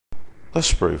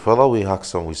Let's pray. Father, we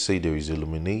ask and we say there is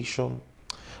illumination.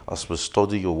 As we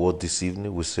study your word this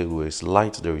evening, we say where is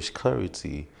light, there is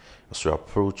clarity. As we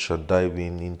approach and dive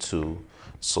into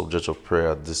subject of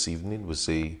prayer this evening, we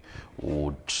say we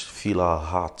would fill our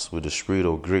hearts with the spirit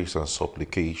of grace and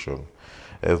supplication.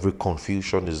 Every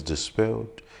confusion is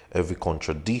dispelled, every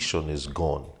contradiction is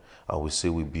gone. And we say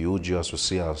we behold you as we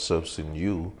see ourselves in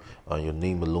you, and your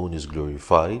name alone is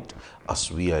glorified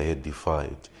as we are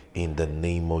edified. In the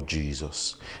name of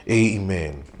Jesus.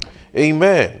 Amen.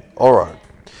 Amen. All right.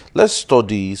 Let's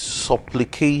study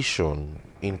supplication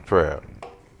in prayer.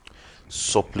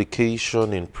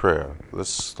 Supplication in prayer. Let's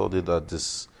study that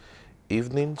this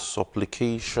evening.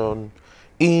 Supplication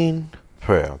in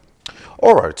prayer.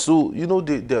 All right. So,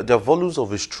 there are volumes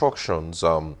of instructions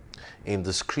in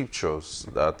the scriptures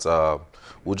that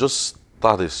we'll just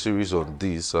start a series on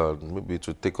this, and maybe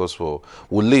to take us we'll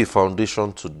lay a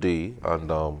foundation today,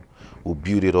 and we'll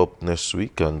build it up next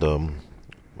week, and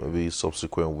maybe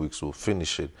subsequent weeks we'll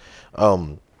finish it.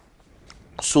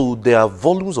 So there are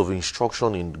volumes of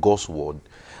instruction in God's word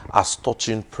as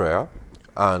touching prayer,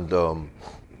 and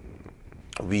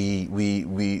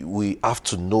we have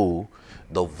to know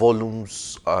the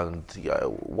volumes, and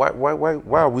why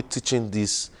are we teaching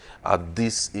this at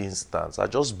this instance? I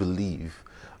just believe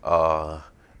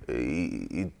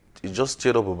it just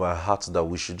stirred up in my heart that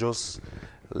we should just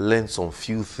learn some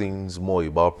few things more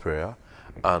about prayer,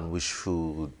 and we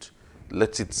should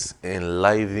let it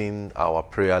enliven our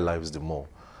prayer lives the more,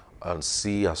 and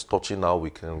see as touching how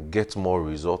we can get more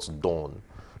results done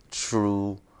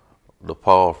through the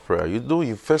power of prayer. In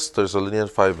 1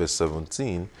 Thessalonians 5 verse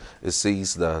 17, it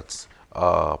says that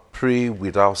pray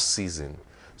without ceasing.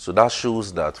 So that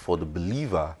shows that for the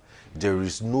believer, there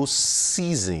is no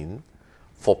season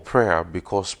for prayer,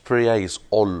 because prayer is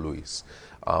always.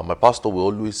 My pastor will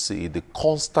always say the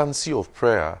constancy of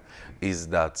prayer is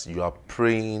that you are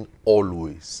praying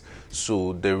always.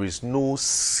 So there is no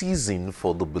season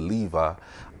for the believer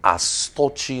as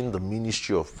touching the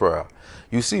ministry of prayer.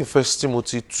 You see in 1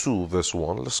 Timothy 2 verse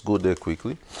 1, let's go there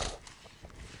quickly.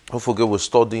 Don't forget we're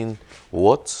studying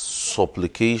what?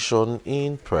 Supplication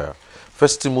in prayer. 1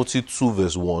 Timothy 2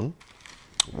 verse 1.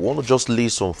 We want to just lay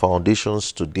some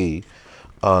foundations today,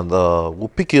 and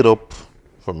we'll pick it up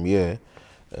from here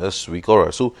next week. All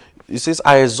right. So it says,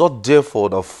 I exhort therefore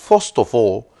that first of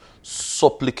all,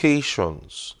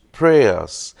 supplications,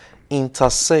 prayers,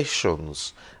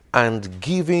 intercessions, and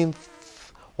giving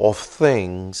of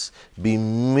thanks be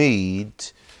made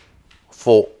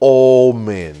for all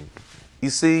men. It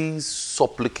says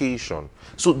supplication.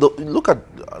 So look at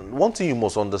one thing you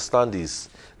must understand is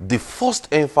the first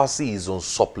emphasis is on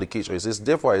supplication. It says,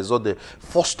 therefore, I exhort the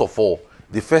first of all.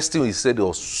 The first thing he said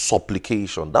was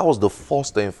supplication. That was the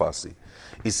first emphasis.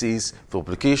 It says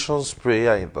supplications,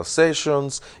 prayer,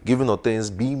 intercessions, giving of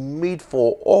thanks be made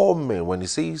for all men. When it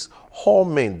says all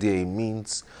men, there it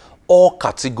means all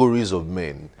categories of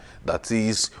men. That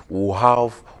is, we'll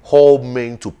have all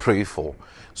men to pray for.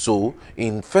 So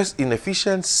in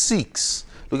Ephesians 6,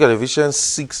 look at Ephesians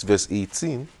 6 verse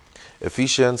 18.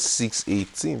 Ephesians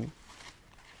 6:18.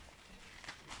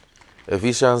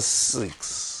 Ephesians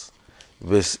 6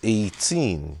 verse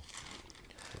 18.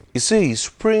 It says,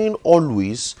 praying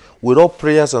always with all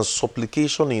prayers and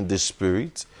supplication in the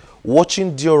Spirit,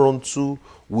 watching thereunto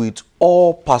with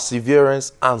all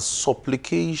perseverance and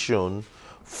supplication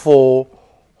for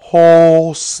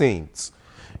all saints.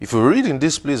 If you read in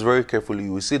this place very carefully,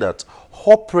 you will see that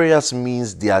all prayers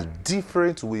means there are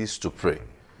different ways to pray.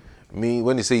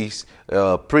 When it says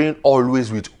praying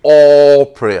always with all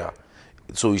prayer,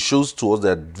 so it shows to us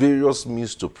that various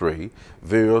means to pray,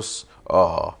 various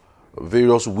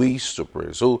ways to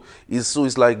pray. So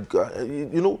it's like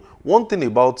one thing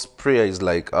about prayer is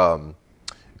like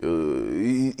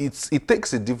it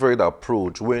takes a different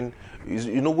approach when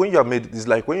when it's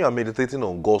like when you are meditating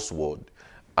on God's word,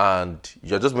 and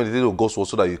you're just meditating on God's word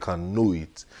so that you can know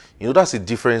it. That's a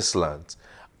different slant.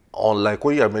 Unlike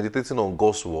when you are meditating on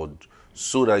God's word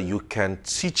so that you can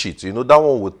teach it, that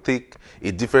one will take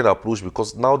a different approach,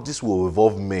 because now this will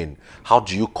involve men. How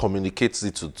do you communicate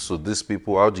it to these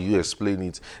people? How do you explain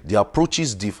it? The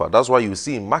approaches differ. That's why you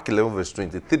see in Mark 11 verse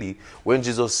 23 when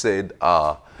Jesus said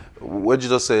that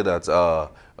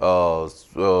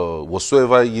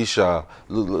whatsoever ye shall,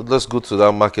 let's go to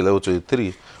that Mark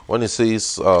 11:23 when it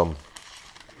says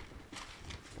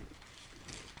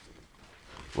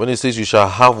you shall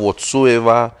have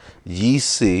whatsoever ye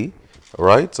say,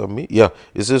 right?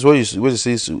 It says when it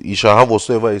says you shall have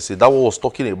whatsoever ye say, that one was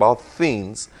talking about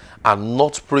things and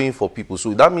not praying for people.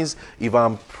 So that means if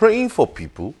I'm praying for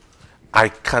people I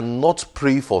cannot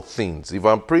pray for things. If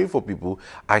I'm praying for people,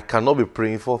 I cannot be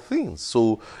praying for things.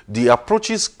 So the approach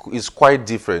is quite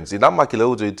different. In that Mark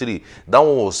 11:23, that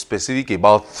one was specific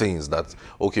about things. That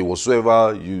okay,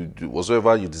 whatsoever you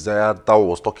desire, that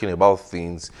was talking about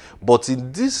things. But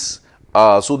in this,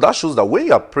 so that shows that when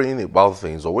you are praying about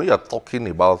things or when you are talking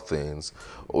about things,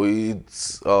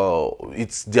 it's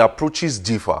the approaches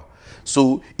differ.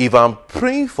 So if I'm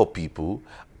praying for people,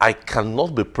 I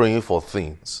cannot be praying for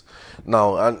things.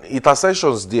 Now, and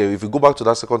intercessions there, if you go back to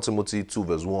that 2 Timothy 2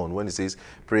 verse 1, when it says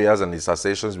prayers and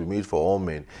intercessions be made for all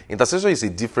men. Intercession is a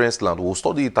different slant. We'll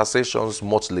study intercessions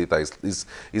much later. It's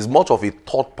much of a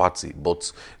third party,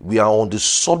 but we are on the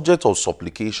subject of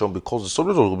supplication because the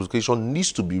subject of supplication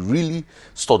needs to be really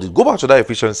studied. Go back to that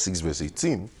Ephesians 6 verse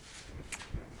 18.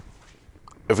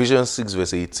 Ephesians 6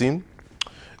 verse 18.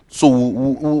 So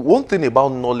one thing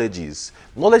about knowledge is,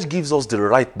 knowledge gives us the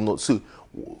right knowledge. So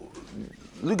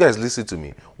you guys listen to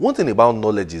me. One thing about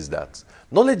knowledge is that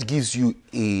knowledge gives you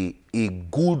a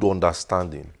good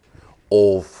understanding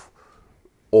of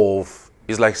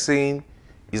it's like saying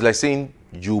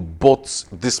you bought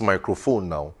this microphone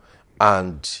now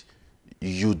and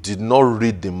you did not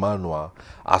read the manual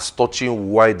as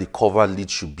touching why the cover lid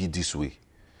should be this way.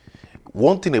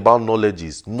 One thing about knowledge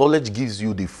is knowledge gives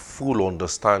you the full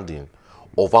understanding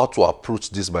of how to approach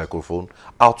this microphone,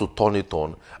 how to turn it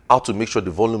on, how to make sure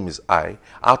the volume is high,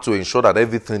 how to ensure that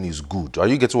everything is good. Are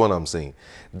you getting what I'm saying?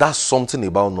 That's something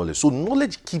about knowledge. So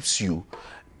knowledge keeps you,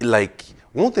 like,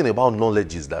 one thing about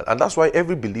knowledge is that, and that's why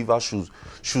every believer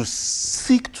should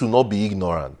seek to not be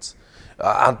ignorant.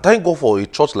 And thank God for a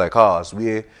church like ours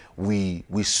where we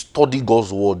study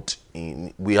God's word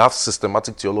we have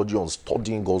systematic theology on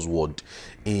studying God's word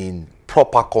in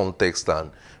proper context and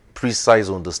precise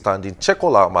understanding. Check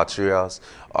all our materials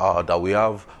that we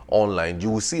have online. You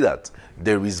will see that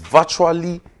there is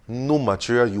virtually no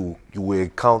material you will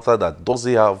encounter that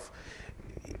doesn't have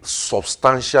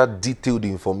substantial detailed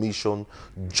information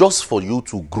just for you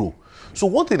to grow. So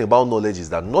one thing about knowledge is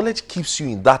that knowledge keeps you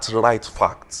in that right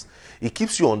fact. It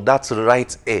keeps you on that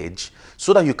right edge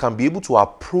so that you can be able to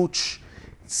approach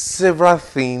several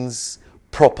things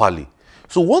properly.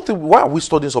 So one thing, why are we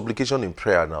studying supplication in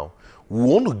prayer now? We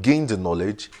want to gain the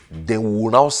knowledge, then we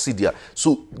will now see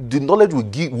so the knowledge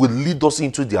will lead us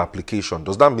into the application.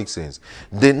 Does that make sense?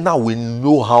 Then now we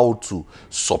know how to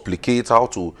supplicate, how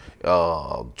to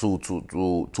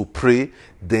pray.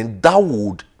 Then that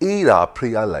would aid our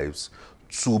prayer lives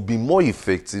to be more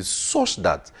effective, such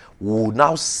that we will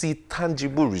now see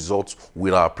tangible results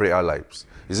with our prayer lives.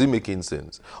 Is it making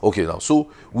sense? Okay, now, so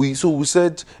we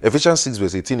said Ephesians 6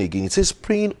 verse 18 again. It says,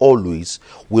 praying always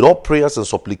with all prayers and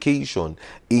supplication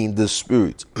in the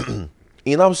Spirit.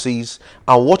 It now says,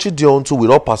 and watching thereunto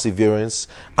with all perseverance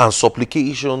and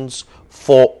supplications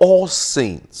for all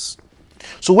saints.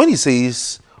 So when he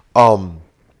says,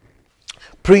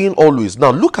 praying always,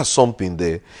 now look at something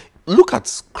there. Look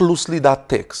at closely that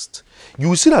text. You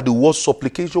will see that the word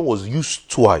supplication was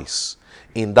used twice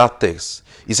in that text.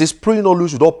 It says praying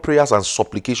always with all prayers and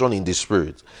supplication in the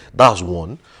Spirit. That's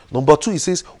one. Number two, it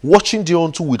says watching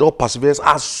thereunto with all perseverance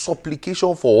and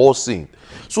supplication for all sin.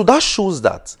 So that shows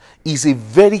that is a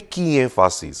very key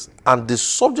emphasis, and the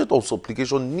subject of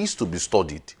supplication needs to be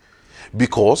studied,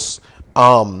 because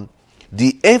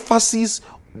the emphasis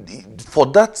for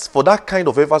that kind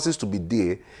of emphasis to be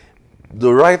there,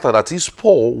 the writer, that is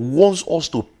Paul, wants us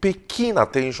to pay keen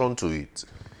attention to it.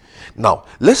 Now,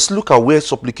 let's look at where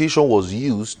supplication was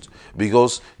used,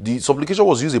 because the supplication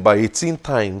was used about 18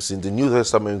 times in the New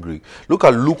Testament Greek. Look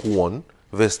at Luke 1,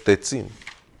 verse 13.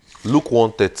 Luke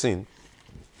 1:13.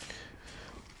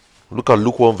 Look at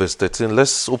Luke 1, verse 13.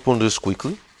 Let's open this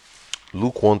quickly.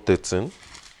 Luke 1:13.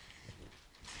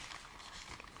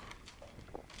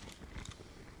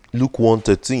 Luke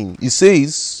 1:13. It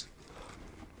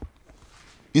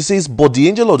says, but the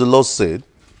angel of the Lord said,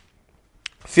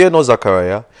 fear not,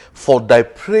 Zachariah, for thy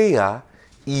prayer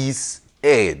is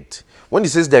heard. When it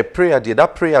says thy prayer there,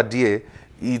 that prayer there,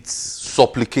 it's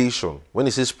supplication. When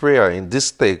it says prayer in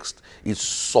this text, it's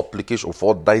supplication.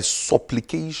 For thy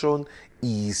supplication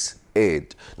is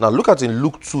heard. Now look at in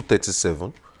Luke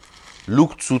 2:37.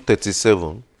 Luke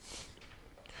 2:37.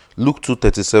 Luke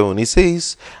 2:37. It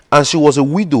says, and she was a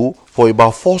widow for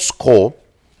about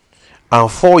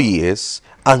 84 years,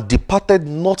 and departed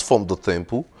not from the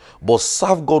temple, but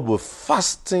served God with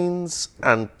fastings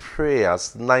and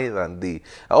prayers night and day.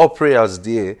 Our prayers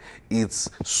there, it's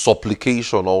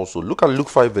supplication also. Look at Luke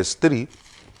 5 verse 3.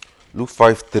 Luke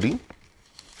 5:3.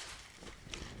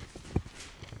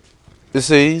 It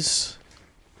says,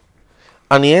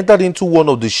 and he entered into one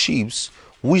of the ships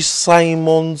which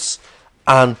Simon's,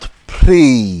 and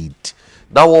prayed.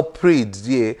 That word prayed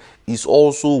there is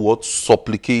also what?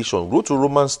 Supplication. Go to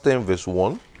Romans 10 verse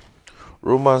 1.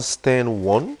 Romans 10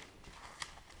 1.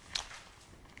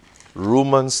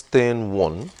 Romans 10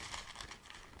 1.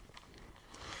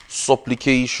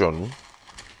 Supplication.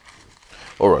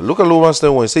 Alright, look at Romans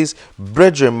 10 1. It says,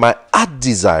 brethren, my heart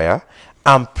desire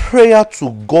and prayer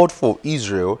to God for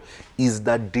Israel is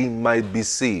that they might be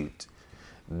saved.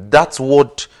 That's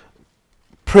what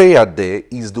prayer there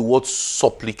is, the word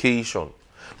supplication.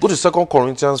 Go to 2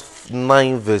 Corinthians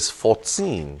 9 verse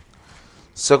 14.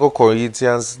 2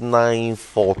 Corinthians 9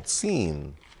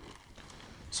 14.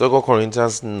 2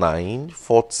 Corinthians 9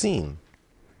 14.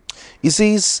 It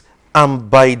says, and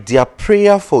by their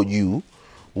prayer for you,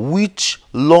 which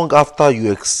long after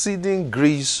your exceeding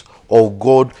grace of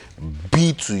God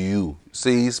be to you.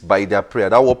 Says by their prayer.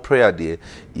 That word prayer there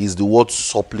is the word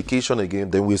supplication again.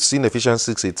 Then we've seen Ephesians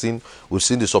 6:18. We've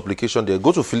seen the supplication there.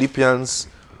 Go to Philippians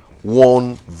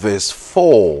 1 verse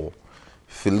 4.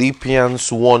 Philippians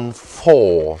 1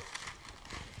 4.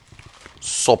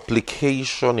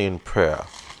 Supplication in prayer.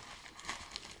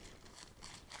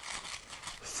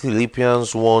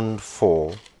 Philippians 1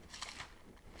 4.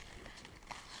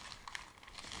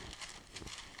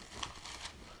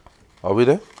 Are we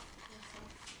there?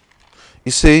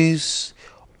 It says,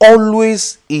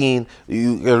 always in,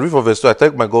 you can read from verse 2, I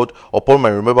thank my God upon my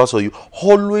remembrance of you,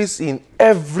 always in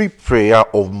every prayer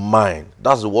of mine.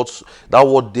 That's the word, that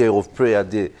word there of prayer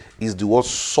there is the word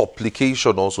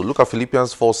supplication also. Look at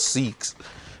Philippians 4 6.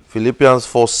 Philippians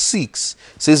 4 6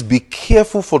 says, be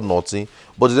careful for nothing,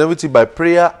 but in everything by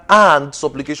prayer and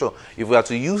supplication. If we are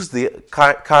to use the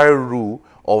Kai rule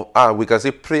of we can say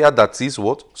prayer that is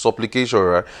what? Supplication,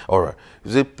 right? Alright.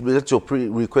 Let your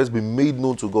request be made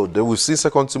known to God. Then we've seen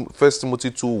 1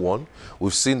 Timothy 2 1.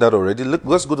 We've seen that already.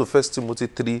 Let's go to 1 Timothy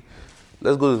 3.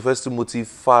 Let's go to 1 Timothy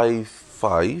 5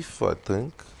 5, I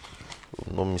think. If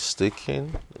I'm not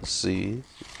mistaken. Let's see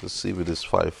if it is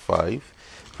 5 5.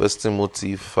 1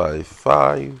 Timothy 5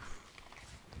 5.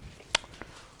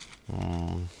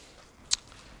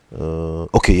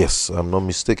 Okay, yes, I'm not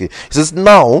mistaken. It says,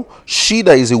 now she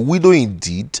that is a widow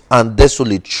indeed and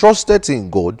desolate trusted in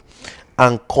God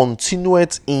and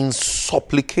continueth in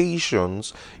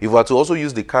supplications. If we are to also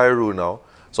use the Cairo now,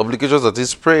 supplications, that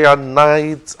is prayer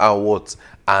night and what?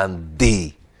 And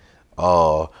day.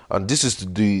 And this is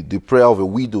the prayer of a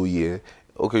widow here.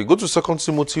 Okay, go to 2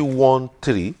 Timothy 1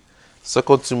 3.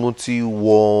 2 Timothy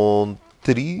 1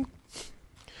 3.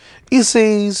 It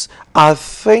says, I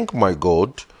thank my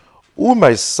God, whom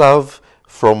I serve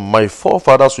from my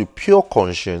forefathers with pure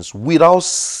conscience, without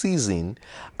ceasing,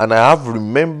 and I have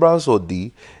remembrance of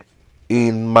thee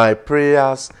in my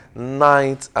prayers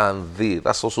night and day.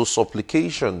 That's also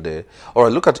supplication there. All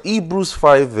right, look at Hebrews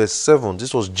 5 verse 7.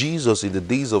 This was Jesus in the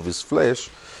days of his flesh.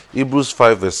 Hebrews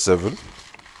 5 verse 7.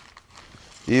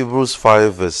 Hebrews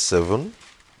 5 verse 7.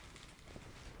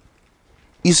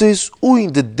 He says, who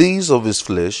in the days of his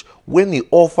flesh, when he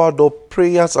offered up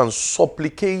prayers and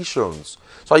supplications.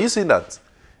 So are you saying that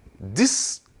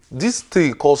this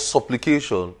thing called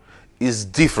supplication is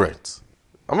different?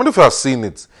 I wonder if you have seen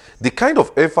it. The kind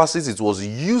of emphasis it was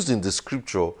used in the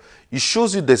scripture, it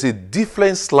shows you there's a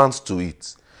different slant to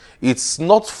it. It's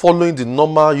not following the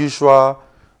normal, usual,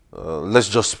 let's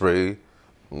just pray,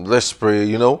 let's pray,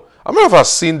 you know. I wonder if I've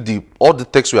seen all the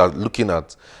texts we are looking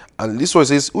at. And this one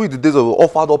says, who in the days of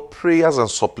offered up prayers and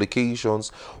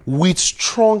supplications with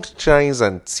strong cries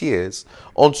and tears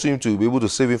unto him to be able to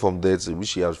save him from death,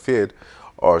 which he had feared.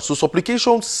 So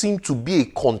supplications seem to be a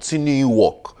continuing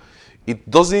work. It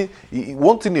doesn't.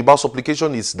 One thing about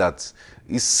supplication is that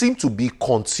it seems to be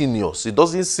continuous. It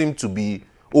doesn't seem to be,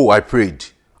 oh, I prayed.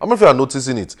 I don't know if you are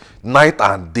noticing it, night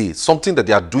and day, something that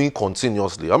they are doing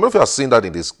continuously. I don't know if you are seeing that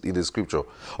in the scripture.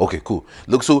 Okay, cool.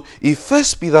 Look, so in 1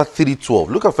 Peter 3:12,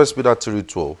 look at 1 Peter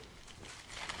 3:12.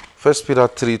 1 Peter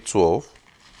 3:12.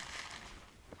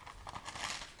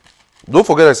 Don't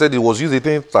forget I said it was used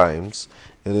 18 times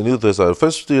in the New Testament.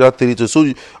 1 Peter 3:12.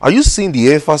 So are you seeing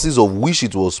the emphasis of which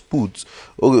it was put?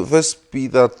 Okay, 1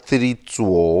 Peter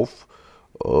 3:12.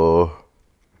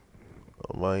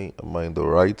 Am I in the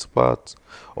right part?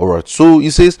 Alright, so he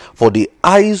says, for the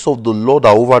eyes of the Lord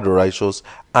are over the righteous,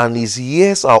 and his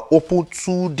ears are open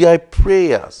to their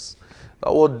prayers.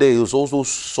 That word there is also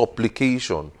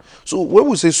supplication. So when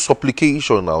we say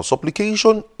supplication now,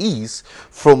 supplication is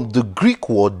from the Greek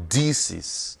word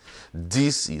deesis.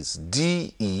 Deesis,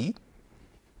 D-E-E-S-I-S,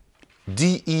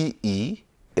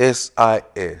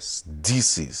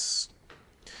 deesis,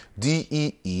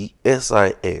 D-E-E-S-I-S.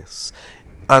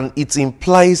 And it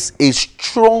implies a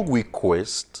strong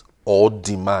request or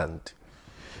demand.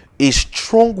 a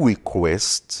strong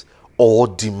request or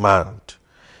demand.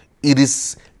 It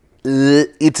is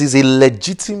a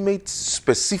legitimate,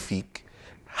 specific,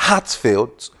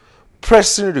 heartfelt,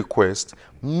 pressing request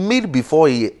made before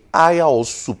a higher or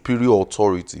superior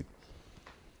authority.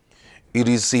 It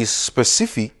is a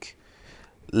specific,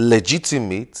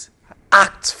 legitimate,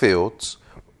 heartfelt,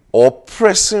 or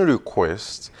pressing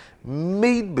request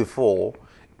made before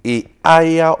a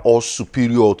higher or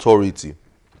superior authority.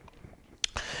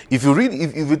 If you read,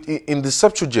 in the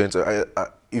Septuagint,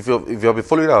 if you have been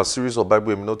following our series of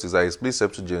Bible, you may notice I explain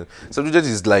Septuagint. Septuagint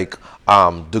is like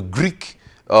the Greek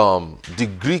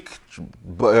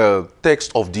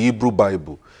text of the Hebrew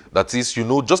Bible. That is,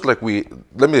 just like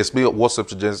let me explain what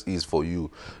Septuagint is for you.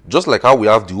 Just like how we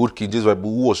have the Old King James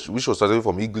Bible, which was translated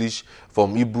from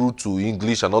Hebrew to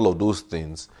English, and all of those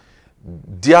things.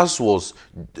 That's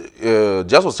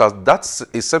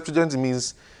a Septuagint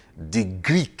means the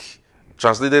Greek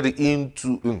translated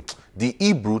into the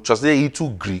Hebrew translated into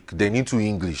Greek, then into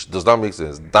English. Does that make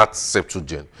sense? That's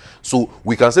Septuagint. So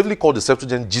we can safely call the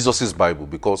Septuagint Jesus' Bible,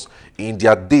 because in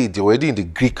their day they were already in the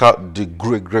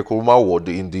Greco-Roman world.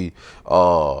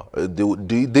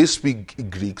 They speak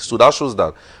Greek, so that shows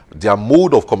that their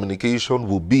mode of communication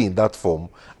will be in that form,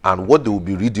 and what they will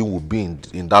be reading will be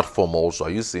in that form also.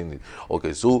 Are you seeing it?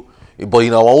 Okay, so but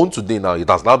in our own today now, it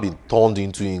has now been turned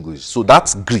into English. So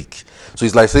that's Greek. So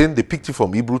it's like saying they picked it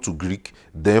from Hebrew to Greek,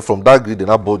 then from that Greek they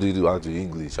now brought it to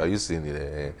English. Are you seeing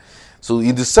it? So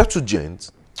in the Septuagint,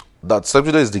 that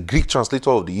Septuagint is the Greek translator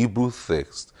of the Hebrew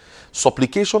text.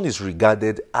 Supplication is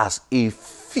regarded as a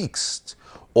fixed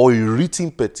or a written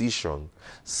petition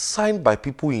signed by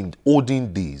people in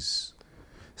olden days,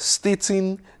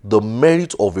 stating the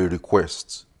merit of a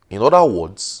request. In other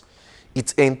words,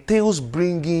 it entails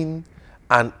bringing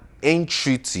an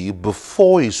entreaty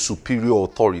before a superior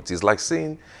authority. It's like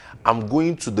saying, I'm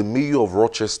going to the mayor of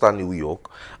Rochester, New York,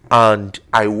 and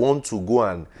I want to go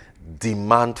and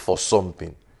demand for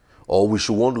something. Or we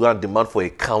should want to go and demand for a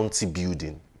county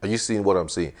building. Are you seeing what I'm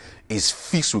saying? It's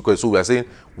fixed request. So we are saying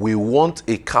we want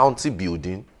a county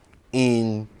building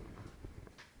in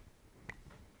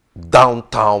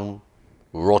downtown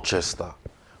Rochester,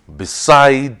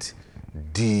 beside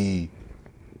the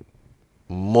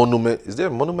monument. Is there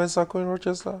a monument circle in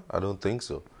Rochester? I don't think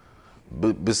so.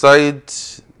 Beside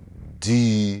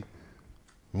the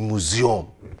museum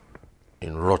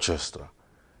in Rochester.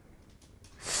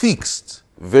 Fixed.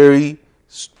 Very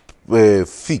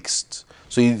fixed.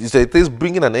 So it is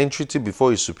bringing an entreaty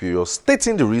before a superior,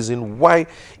 stating the reason why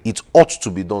it ought to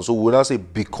be done. So we will now say,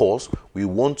 because we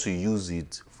want to use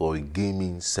it for a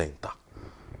gaming center.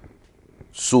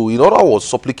 So in other words,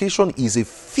 supplication is a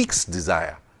fixed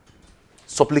desire.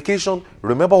 Supplication,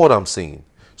 remember what I'm saying.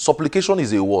 Supplication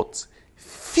is a what?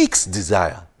 Fixed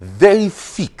desire. Very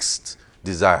fixed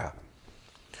desire.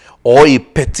 Or a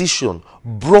petition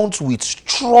brought with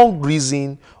strong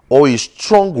reason or a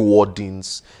strong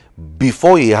wordings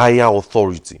before a higher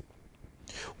authority,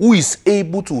 who is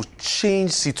able to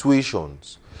change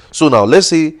situations. So now, let's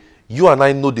say you and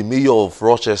I know the mayor of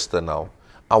Rochester now,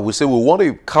 and we say we want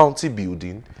a county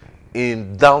building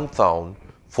in downtown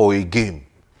for a game,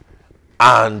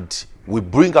 and we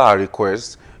bring our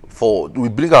request forward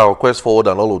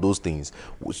and all of those things.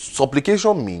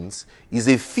 Supplication means is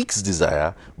a fixed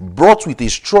desire brought with a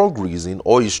strong reason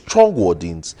or a strong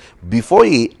wordings before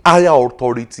a higher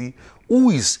authority,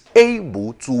 who is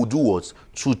able to do what?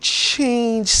 To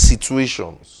change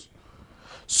situations.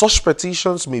 Such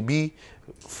petitions may be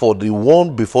for the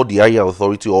one before the higher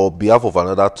authority or behalf of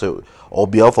another.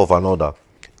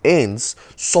 Hence,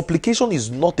 supplication is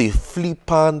not a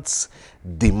flippant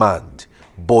demand,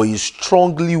 but a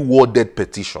strongly worded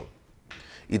petition.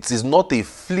 It is not a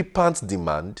flippant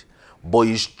demand, but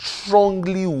a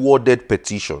strongly worded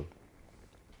petition.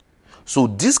 So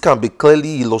this can be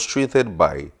clearly illustrated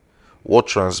by what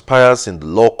transpires in the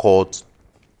law court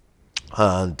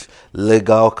and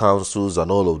legal counsels and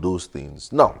all of those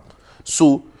things. Now,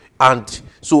 so I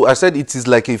said it is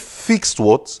like a fixed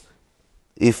what?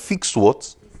 A fixed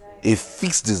what? A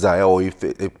fixed desire or a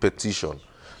petition.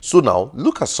 So now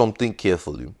look at something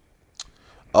carefully.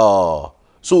 So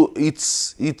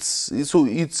his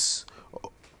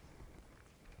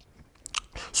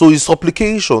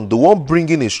supplication, the one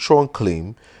bringing a strong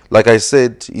claim, like I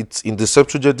said, it's in the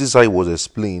Septuagint, this how it was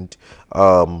explained.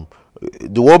 The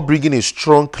one bringing a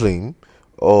strong claim,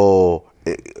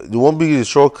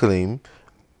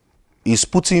 is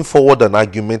putting forward an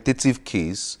argumentative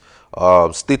case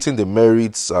stating the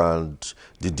merits and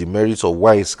the demerits of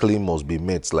why his claim must be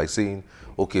met. Like saying,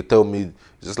 okay, tell me,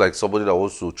 just like somebody that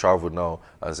wants to travel now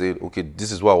and say, okay,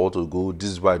 this is why I want to go, this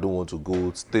is why I don't want to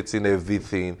go, stating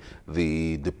everything,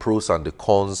 the pros and the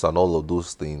cons and all of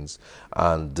those things.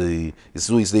 And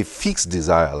so it's a fixed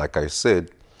desire, like I said.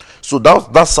 So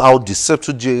that's how the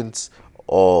Septuagint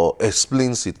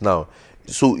explains it now.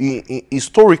 So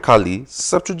historically,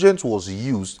 Septuagint was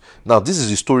used. Now, this is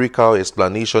historical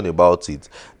explanation about it.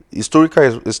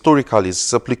 Historically,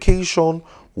 supplication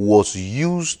was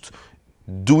used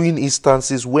during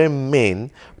instances where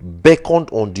men beckoned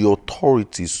on the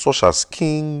authorities, such as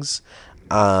kings,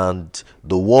 and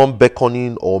the one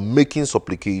beckoning or making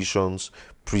supplications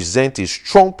present a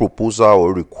strong proposal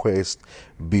or request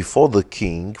before the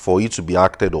king for it to be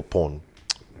acted upon.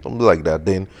 Something like that.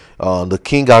 Then the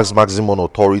king has maximum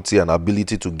authority and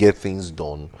ability to get things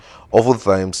done.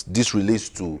 Oftentimes, this relates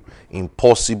to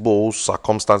impossible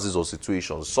circumstances or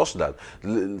situations, such that.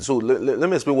 So let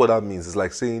me explain what that means. It's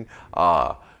like saying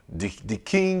the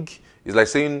king is like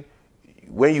saying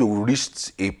when you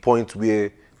reached a point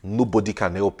where nobody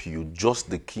can help you,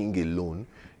 just the king alone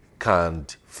can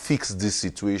fix this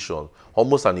situation,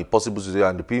 almost an impossible situation,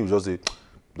 and the people just say,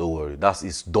 "Don't worry,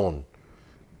 it's done."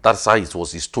 That's how it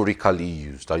was historically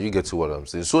used. Are you getting what I'm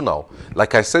saying? So now,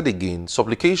 like I said again,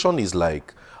 supplication is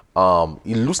like,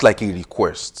 it looks like a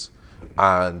request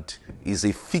and is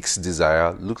a fixed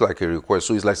desire, looks like a request.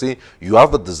 So it's like saying you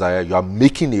have a desire, you are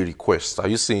making a request. Are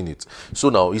you seeing it? So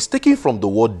now, it's taken from the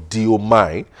word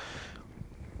diomai.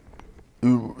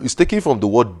 It's taken from the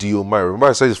word diomai. Remember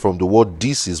I said it's from the word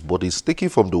disis, but it's taken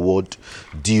from the word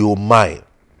diomai.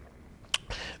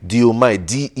 Diomai,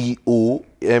 D-E-O-M-A-I,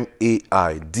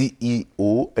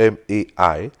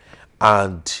 D-E-O-M-A-I,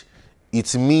 and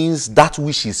it means that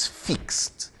which is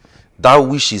fixed. That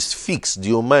which is fixed.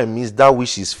 Diomai means that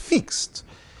which is fixed.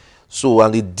 So,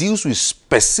 and it deals with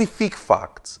specific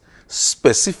facts,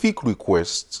 specific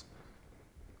requests,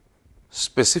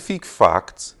 specific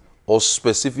facts, or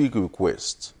specific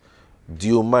requests.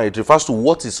 Diomai, it refers to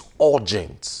what is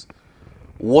urgent,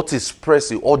 what is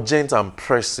pressing, urgent and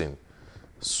pressing.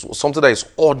 So something that is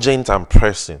urgent and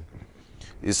pressing.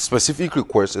 A specific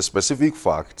request, a specific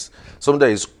fact, something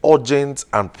that is urgent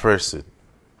and pressing.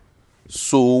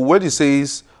 So when it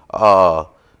says, so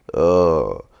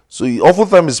it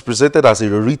oftentimes is presented as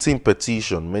a written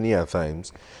petition many a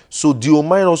times. So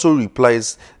Diomai also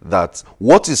replies that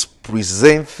what is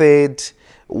presented,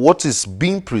 what is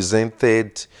being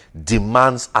presented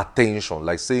demands attention.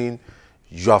 Like saying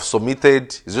you have submitted.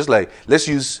 It's just like let's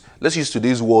use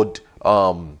today's word.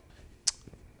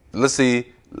 Let's say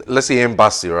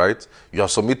embassy, right? You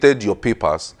have submitted your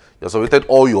papers, you have submitted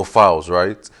all your files,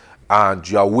 right? And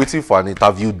you are waiting for an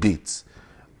interview date,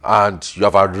 and you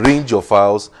have arranged your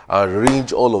files,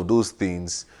 arranged all of those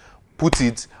things, put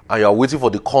it, and you are waiting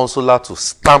for the consular to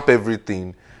stamp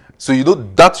everything. So you know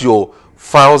that your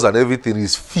files and everything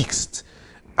is fixed,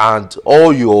 and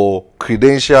all your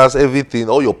credentials, everything,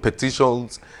 all your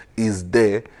petitions is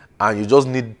there, and you just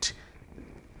need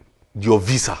your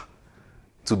visa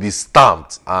to be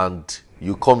stamped, and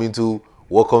you come into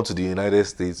welcome to the United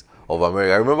States of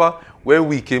America. I remember when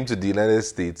we came to the United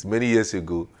States many years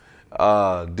ago,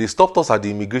 they stopped us at the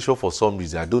immigration for some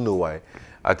reason. I don't know why.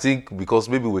 I think because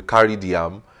maybe we carried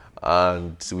yam,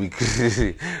 and we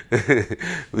carried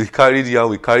yam,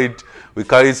 we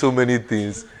carried so many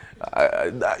things.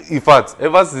 In fact,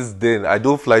 ever since then, I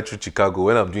don't fly through Chicago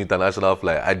when I'm doing international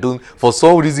flight. I don't, for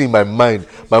some reason in my mind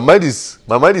is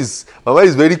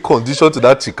very conditioned to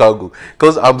that Chicago,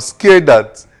 because I'm scared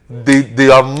that they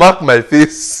have marked my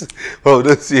face for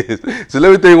those years. So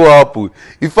let me tell you what happened.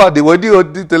 In fact, they were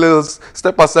telling us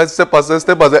step aside. Step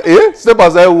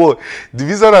aside what? The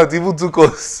visa that even took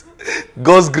us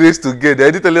God's grace to get.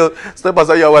 They didn't tell you step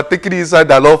aside. You were taking inside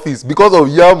an office because of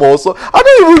yam also. I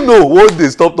don't even know what they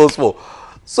stopped us for.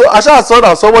 So I saw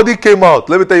that somebody came out.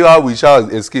 Let me tell you how we shall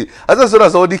escape. I saw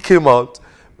that somebody came out.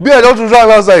 Me, I don't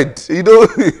run outside. You know,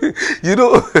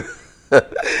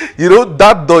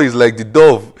 that door is like the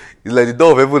door of, it's like the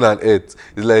door of heaven and earth.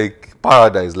 It's like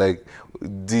paradise, like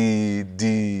the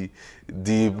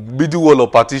middle wall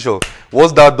of partition.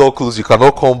 Once that door closes, you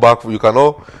cannot come back. You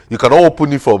cannot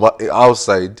open it from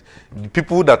outside. The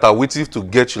people that are waiting to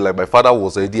get you, like my father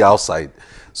was already outside.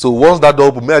 So once that door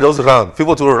opened, I just ran.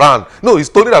 People to run. No, it's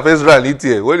totally that first ran it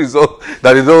here. When it's all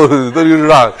that is all totally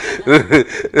ran.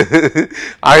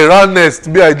 I ran next.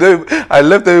 I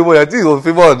left everybody. I think it was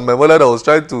people and my mother that was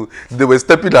trying to. They were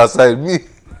stepping aside. Me,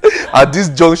 At this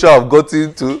juncture I've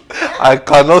gotten to, I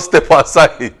cannot step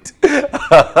aside.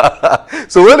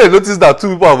 So when they noticed that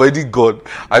two people have already gone,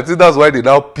 I think that's why they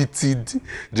now pitied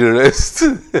the rest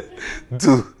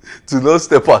to not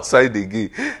step aside again.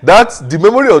 That's the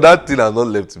memory of that thing has not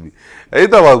left me.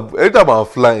 Anytime I'm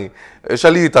flying,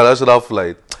 especially international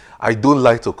flight, I don't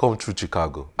like to come through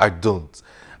Chicago. I don't.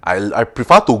 I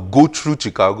prefer to go through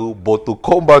Chicago, but to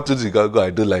come back to Chicago, I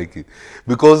don't like it.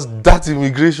 Because that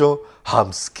immigration,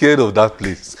 I'm scared of that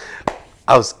place.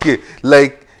 I'm scared.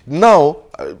 Like, now,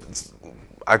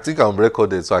 I think I'm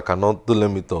recorded, so I cannot, don't let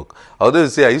me talk. I was going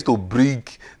to say I used to bring,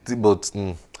 but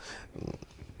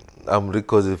I'm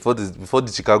recorded. Before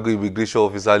the Chicago immigration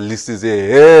officer listens, say,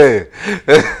 hey,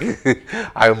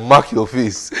 I mark your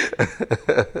face.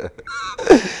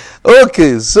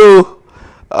 Okay, so,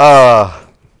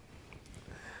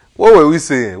 what were we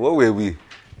saying? What were we?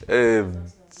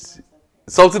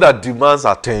 Something that demands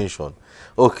attention.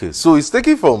 Okay, so it's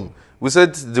taken from, we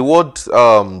said the word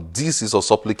thesis or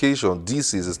supplication,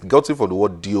 thesis is gotten from the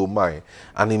word diomai,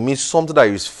 and it means something that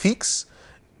is fixed,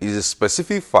 is a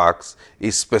specific fact, a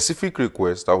specific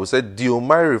request. And we said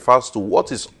diomai refers to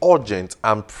what is urgent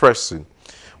and pressing.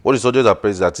 What is urgent and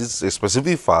pressing? That is a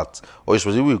specific fact or a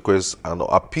specific request, and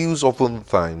appeals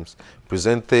oftentimes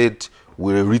presented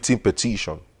with a written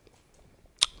petition.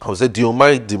 I would say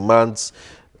diomai demands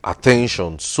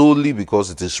attention solely because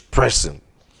it is pressing.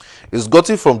 It's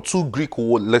gotten from two Greek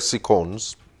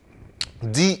lexicons,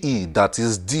 de, that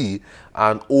is D,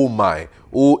 and omai,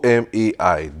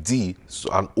 omai, D,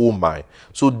 and omai.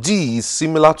 So D is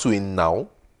similar to a noun,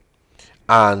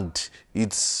 and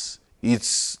it's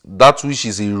that which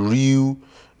is a real,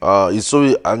 and it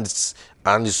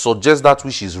suggests that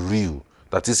which is real.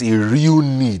 That is a real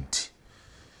need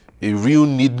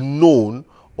known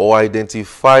or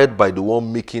identified by the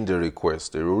one making the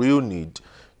request. A real need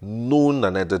known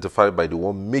and identified by the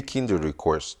one making the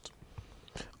request.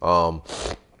 So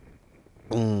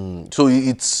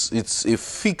it's a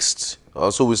fixed.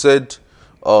 So we said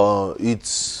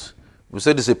it's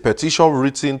a petition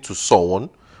written to someone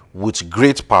with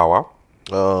great power.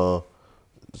 So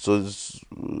it's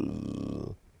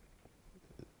a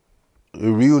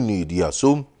real need. Yeah.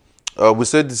 So we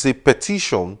said it's a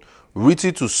petition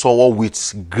written to someone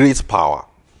with great power,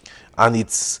 and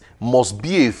it must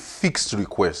be a fixed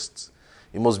request.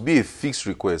 It must be a fixed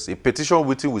request. A petition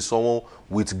written with someone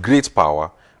with great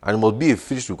power, and it must be a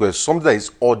fixed request. Something that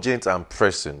is urgent and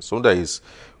pressing. Something that is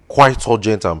quite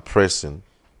urgent and pressing.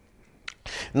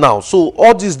 Now, so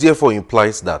all this therefore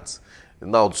implies that.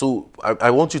 Now, so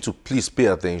I want you to please pay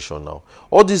attention now.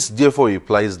 All this therefore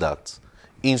implies that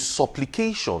in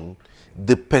supplication,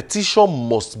 the petition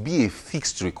must be a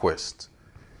fixed request.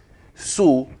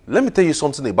 So, let me tell you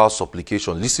something about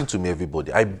supplication. Listen to me,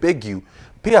 everybody. I beg you,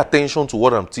 pay attention to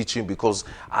what I'm teaching, because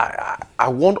I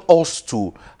want us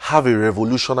to have a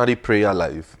revolutionary prayer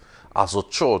life as a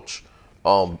church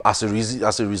as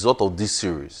a result of this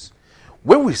series.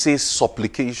 When we say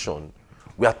supplication,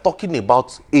 we are talking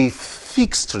about a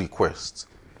fixed request.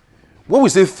 When we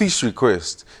say fixed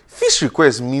request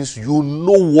means you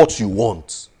know what you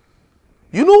want.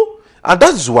 You know, and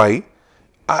that's why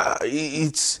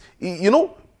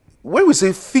when we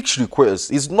say fixed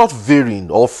request, it's not varying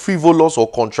or frivolous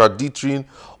or contradictory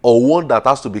or one that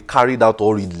has to be carried out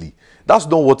hurriedly. That's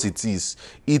not what it is.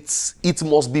 It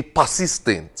must be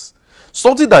persistent.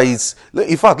 Something that is,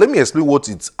 in fact, let me explain what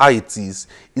it is.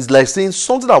 It's like saying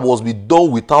something that must be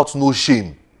done without no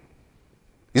shame.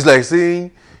 It's like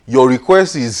saying your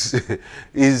request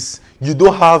is you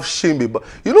don't have shame about.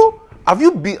 You know, how many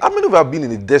of you have been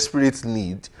in a desperate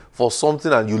need for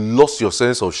something and you lost your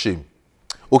sense of shame?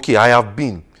 Okay, I have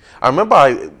been. I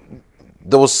remember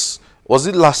was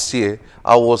it last year?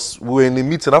 We were in a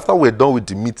meeting. After we were done with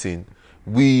the meeting,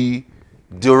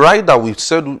 the ride that we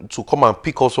said to come and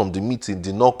pick us from the meeting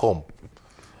did not come.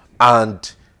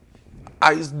 And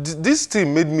this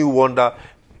thing made me wonder.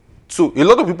 So a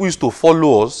lot of people used to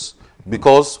follow us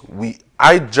because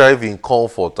I drive in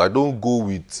comfort. I don't go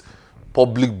with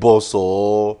public bus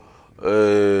or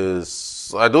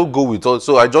I don't go with all.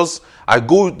 So I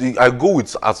go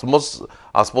with as much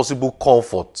as possible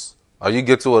comfort. Are you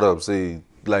getting what I'm saying?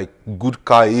 Like good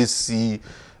car, AC.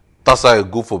 That's why I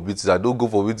go for meetings. I don't go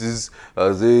for meetings.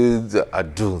 I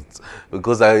don't,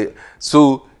 because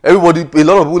so everybody, a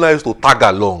lot of people used to tag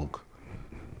along.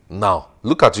 Now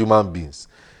look at human beings.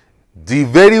 The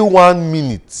very 1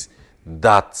 minute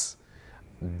that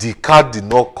the car did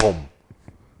not come,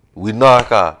 we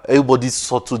know everybody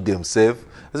sorted themselves.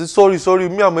 I said, sorry,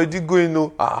 me, I'm already going.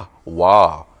 No,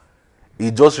 wow.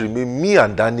 It just remained me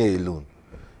and Daniel alone.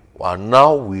 And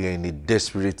now we are in a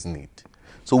desperate need.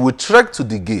 So we trekked to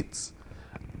the gate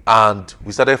and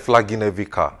we started flagging every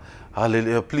car.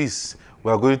 Hallelujah, please, we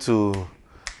are going to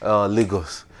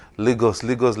Lagos. Lagos.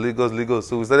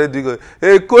 So we started doing,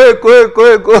 hey, Ko.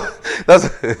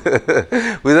 That's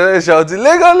we started shouting,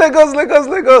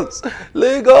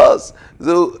 Lagos.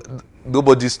 So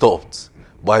nobody stopped.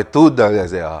 But I told them, I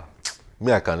said,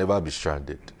 me, I can never be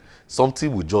stranded.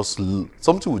 Something will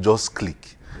just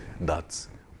click that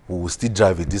we will still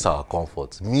drive it. This is our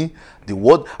comfort. Me, the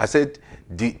word I said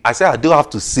I don't have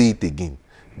to say it again.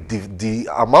 The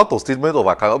amount of statement of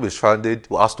I cannot be stranded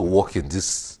has to work in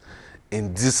this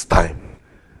time.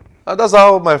 And that's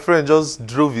how my friend just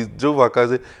drove our car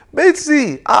and said,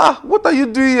 Matey, what are you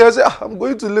doing here? I said, I'm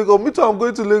going to Lagos. Me too, I'm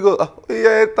going to Lagos.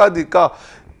 Enter the car.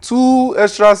 2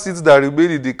 extra seats that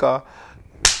remain in the car.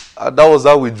 And that was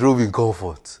how we drove in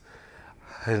comfort.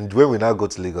 And when we now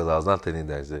got to Lagos, I was not telling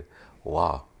them, I said,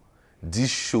 wow,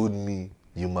 this showed me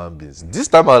human beings. This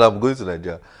time out, I'm going to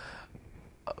Nigeria.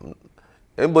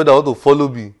 Anybody that want to follow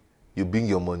me, you bring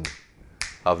your money.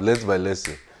 I've learned my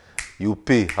lesson. You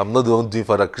pay. I'm not the one doing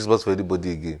Father Christmas for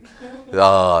anybody again.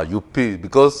 You pay.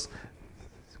 Because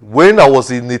when I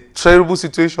was in a terrible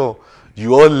situation,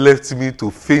 you all left me to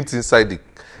faint inside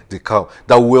the car.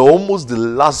 That we were almost the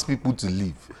last people to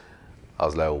leave. I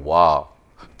was like, wow.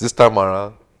 This time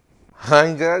around,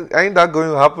 ain't that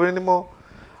going to happen anymore?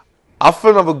 I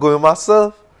feel I'm going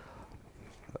myself.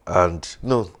 And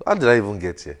no, how did I even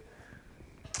get here?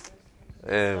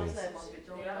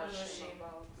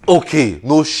 Okay,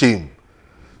 no shame.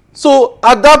 So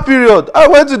at that period, I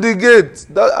went to the gate.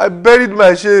 I buried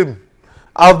my shame.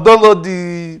 I've done all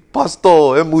the pastor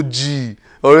emoji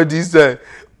already said.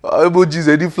 Emojis,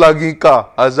 any flagging car.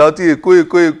 I shouting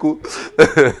Eko.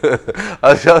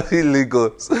 I shouting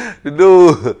Lagos.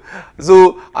 No.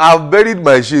 So I've buried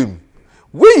my shame.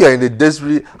 When you're in a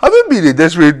desperate, have you been in a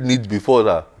desperate need before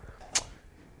that?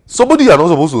 Somebody you're not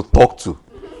supposed to talk to.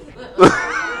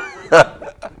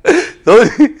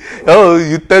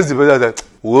 You test the person like,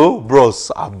 whoa,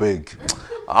 bros, I beg.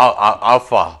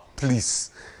 Alpha,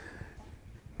 please.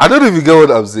 I don't know if you get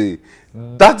what I'm saying.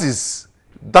 That is,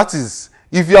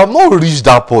 if you have not reached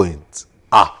that point,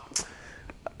 I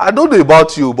don't know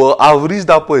about you, but I've reached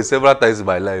that point several times in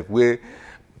my life where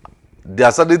there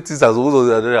are certain things I'm supposed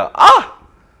to do.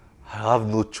 I have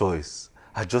no choice.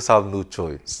 I just have no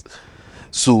choice.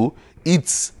 So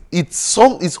it's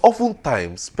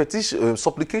oftentimes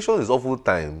supplication is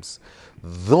oftentimes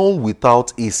done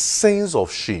without a sense of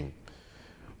shame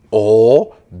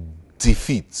or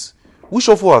defeat, which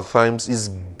often at times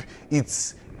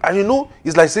it's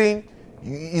like saying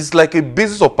it's like a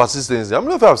basis of persistence. I don't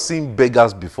know if I've seen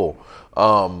beggars before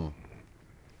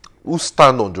who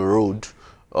stand on the road.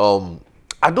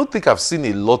 I don't think I've seen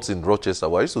a lot in Rochester,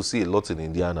 but I used to see a lot in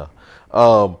Indiana.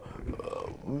 I'm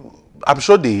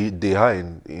sure they are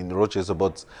in Rochester,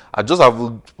 but I just have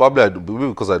probably maybe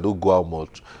because I don't go out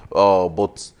much.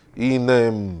 But in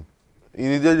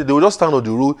India, they will just stand on the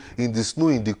road in the snow,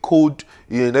 in the cold,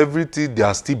 in everything. They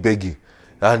are still begging,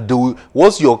 and they will,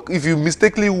 if you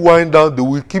mistakenly wind down, they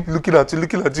will keep looking at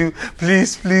you.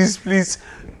 Please,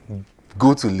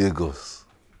 go to Lagos.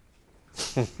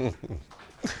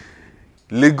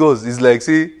 Lagos is like,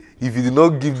 say, if you do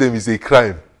not give them, it's a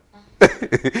crime.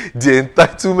 The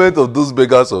entitlement of those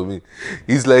beggars of me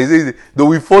is like, they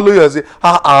will follow you and say, sir,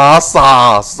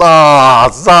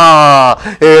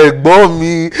 Egbon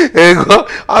mi, Egbon.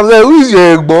 I'm like, who is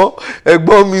your Egbon?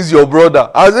 Egbon means your brother.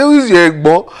 I say, who is your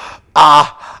Egbon?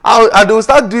 And they will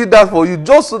start doing that for you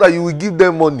just so that you will give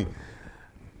them money.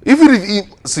 Even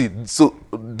if so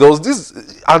there was this,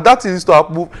 and that used to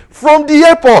happen from the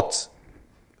airport.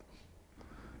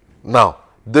 Now,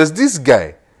 there's this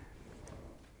guy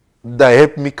that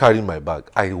helped me carry my bag.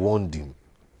 I warned him,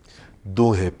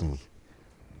 don't help me.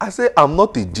 I said, I'm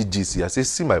not a GGC. I said,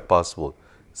 see my passport.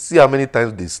 See how many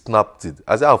times they snapped it.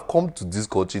 I said, I've come to this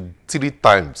country 3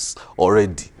 times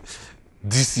already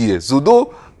this year. So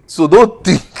don't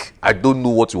think I don't know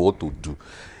what you want to do.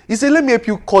 He said, let me help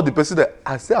you call the person.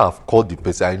 I said, I've called the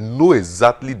person. I know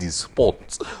exactly the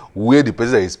spot where the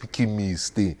person that is speaking me is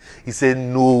staying. He said,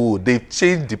 no, they've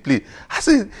changed the place. I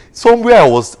said, somewhere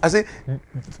I said,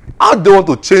 how do they want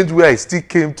to change where I still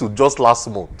came to just last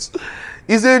month?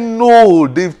 He said, no,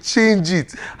 they've changed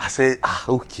it. I said,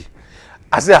 okay.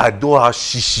 I said, I don't have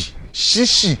shishi.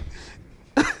 Shishi.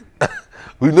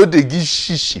 We know they give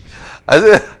shishi. I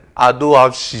said, I don't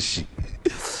have shishi.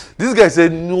 This guy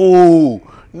said, no.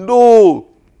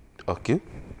 Okay.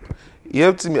 He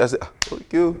helped me. I said,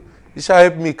 okay. You shall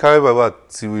help me carry my bag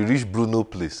till we reach Bruno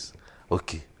place.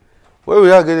 Okay. When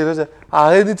we are getting, I said,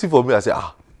 anything for me? I said,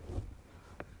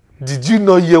 did you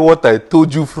not hear what I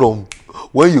told you from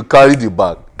when you carried the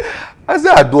bag? I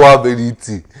said, I don't have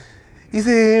anything. He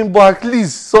said, but at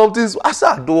least something. I said,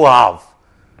 I don't have.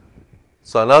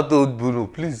 So I now told Bruno,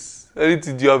 please,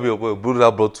 anything you have in your pocket. Bruno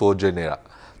now brought 200 naira.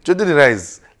 20 naira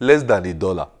is less than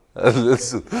 $1.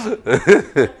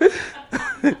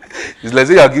 It's like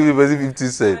saying I'll give you 50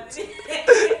 cents.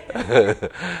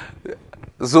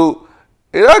 So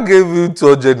he now gave him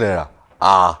 200 naira.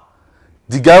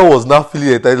 The guy was now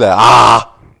feeling entitled like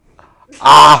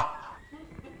and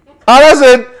I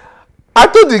said, I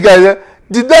told the guy,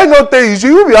 did I not tell you?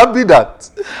 Should you be happy that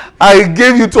I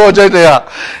gave you 200 naira?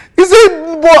 He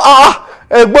said, but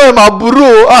ẹ̀gbọ́n my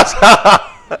bro,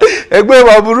 ẹ̀gbọ́n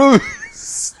my bro,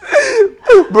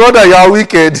 brother, you are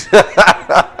wicked.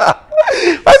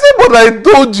 I said, but I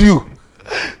told you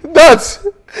that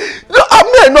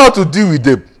I know how to deal with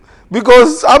them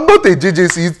because I'm not a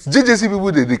JJC. It's JJC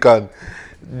people that they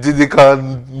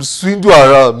can swindle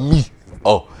around me.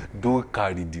 Oh, don't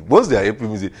carry them. Once they are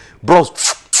helping me, say, bros,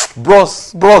 don't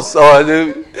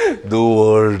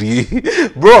worry,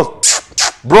 bros,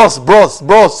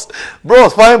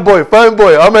 fine boy,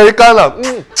 Americana,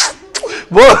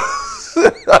 bros.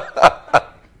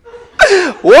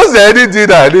 Once they anything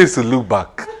that I need to look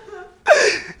back,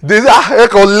 they say, I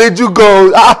can let you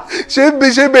go. She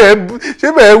be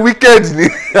wicked.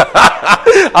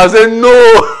 I said,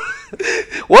 no.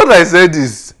 What I said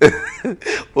is,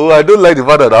 I don't like the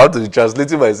fact that I have to be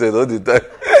translating myself all the time.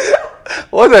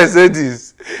 What I said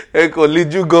is, I can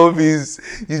let you go means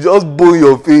you just bow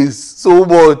your face so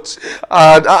much.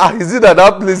 And is it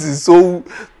that place is so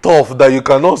tough that you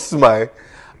cannot smile?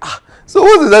 So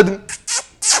what is that?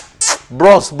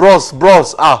 Bros.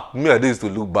 Me I need to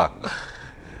look back.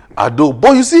 I don't.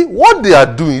 But you see, what they are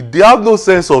doing, they have no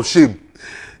sense of shame.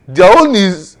 Their own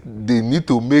is they need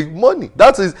to make money.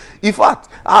 That is, in fact,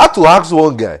 I had to ask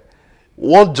one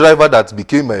driver that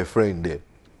became my friend there.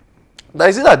 Now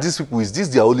I see that these people, is this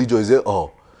their only joy? He said,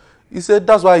 he said,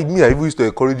 that's why I even used to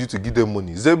encourage you to give them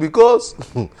money. He said, because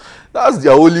that's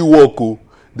their only work.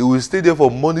 They will stay there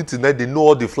from morning to night. They know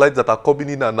all the flights that are coming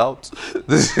in and out.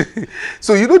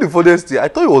 So you know the funniest thing? I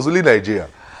thought it was only Nigeria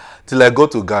till I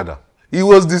got to Ghana. It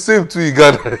was the same too in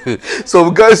Ghana.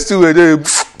 Some guys too were there.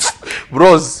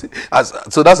 Bros.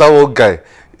 So that's our one guy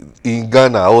in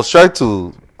Ghana. I was trying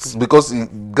to, because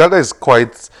Ghana is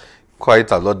quite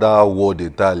another world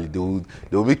entirely. They will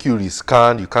make you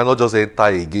rescan. You cannot just enter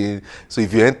again. So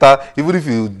if you enter, even if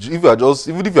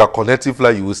you are connecting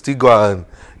flight, you will still go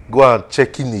and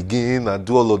check in again and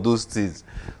do all of those things.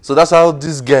 So that's how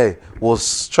this guy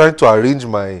was trying to arrange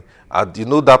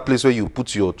that place where you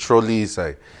put your trolley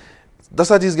inside. That's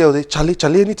how this guy was say, Charlie,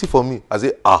 anything for me? I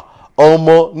say,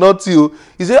 Omo, not you.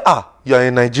 He said, you are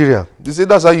in Nigeria. He said,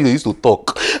 that's how you used to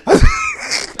talk.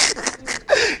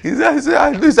 He said, I said,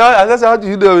 how do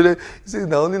you know? He said,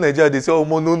 now only Nigeria. They say,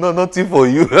 Omo, no, nothing for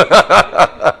you.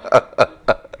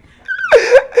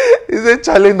 He said,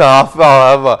 Charlie, now,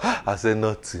 I said,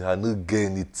 nothing. I don't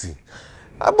get anything.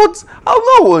 But I'm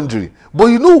not wondering. But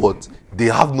you know what? They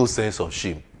have no sense of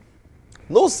shame.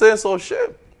 No sense of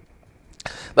shame.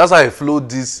 That's how I flew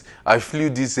this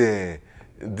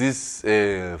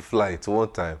flight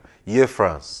one time, Air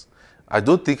France. I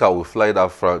don't think I will fly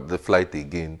the flight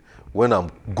again when I'm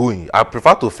going. I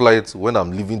prefer to fly it when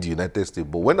I'm leaving the United States,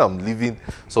 but when I'm leaving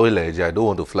somewhere like I don't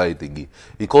want to fly it again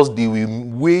because they will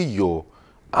weigh your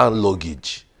hand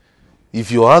luggage.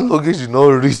 If your hand luggage did not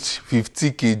reach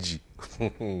 50 kg,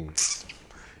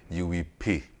 you will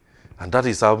pay. And that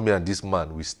is how me and this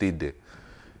man, we stayed there.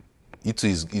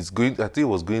 It's going. I think it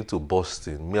was going to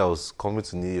Boston. Me, I was coming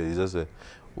to New York. He just said,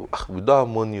 "We don't have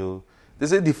money." They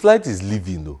said the flight is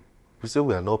leaving though. We said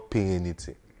we are not paying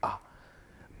anything.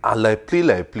 And like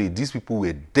play, these people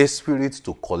were desperate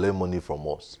to collect money from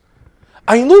us.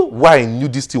 And you know why I knew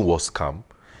this thing was scam?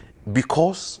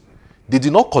 Because they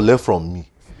did not collect from me.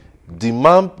 The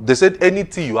man, they said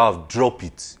anything you have, drop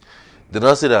it. They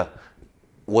now said that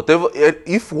whatever,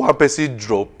 if one person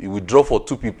drop, it will drop for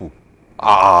two people.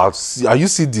 Are you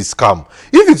see this scam?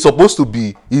 If it's supposed to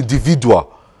be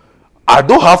individual, I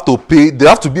don't have to pay. They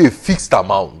have to be a fixed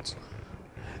amount.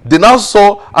 They now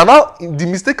saw, and now the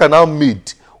mistake I now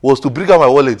made was to bring out my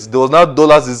wallet. There was now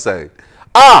dollars inside.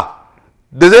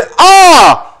 They said,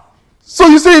 so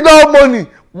you say you don't have money,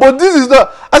 but this is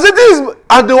not. I said this is,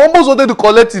 and they almost wanted to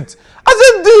collect it. I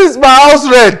said this is my house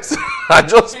rent. I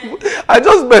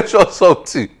just mentioned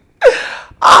something.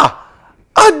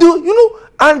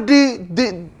 And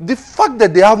the fact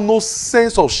that they have no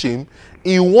sense of shame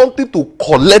in wanting to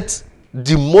collect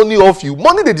the money off you,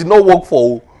 money they did not work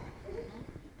for,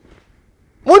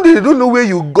 money they don't know where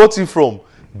you got it from.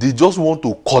 They just want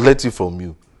to collect it from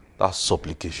you. That's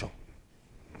supplication.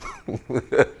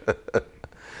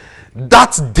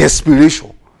 That's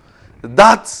desperation.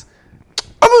 That's,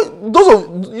 I mean, those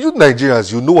of you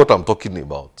Nigerians, you know what I'm talking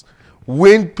about.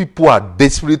 When people are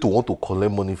desperate to want to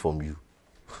collect money from you.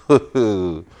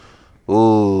 Oh,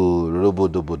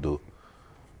 robodobodo.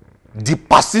 The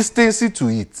persistency to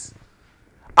it.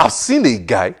 I've seen a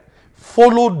guy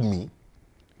followed me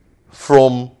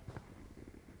from,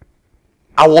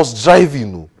 I was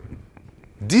driving.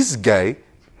 This guy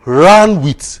ran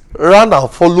and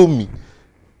followed me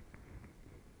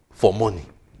for money.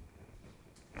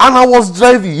 And I was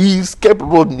driving. He kept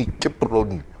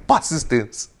running.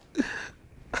 Persistence.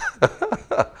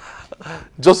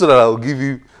 Just so that I'll give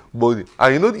you money.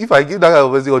 And you know, if I give that kind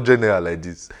of person 100 naira like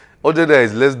this, 100 naira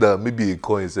is less than maybe a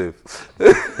coin itself.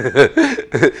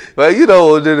 If I give that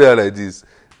 100 naira like this,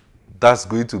 that's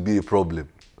going to be a problem.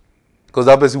 Because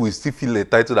that person will still feel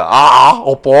entitled that,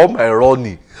 upon my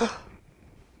running.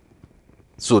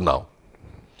 So,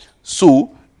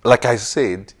 like I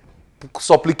said,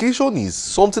 supplication is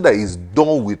something that is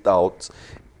done without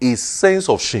a sense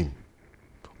of shame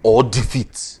or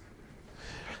defeat.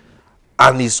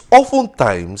 And it's on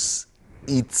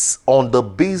the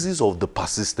basis of the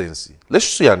persistency. Let's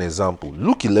see an example.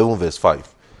 Luke 11 verse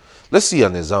 5. Let's see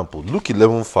an example. Luke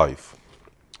 11 5.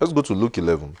 Let's go to Luke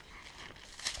 11.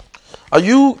 Are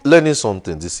you learning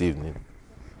something this evening?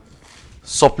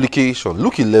 Supplication.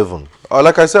 Luke 11.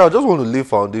 Like I said, I just want to lay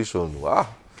foundation. My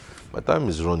time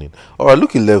is running. All right,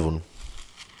 Luke 11.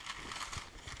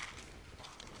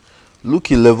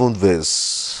 Luke 11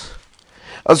 verse.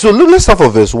 So let's start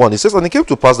from verse 1. It says, and it came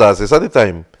to pass that at a certain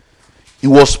time, he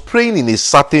was praying in a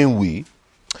certain way,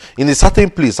 in a certain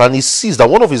place, and he sees that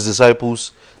one of his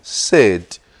disciples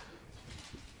said,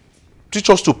 teach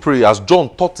us to pray as John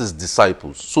taught his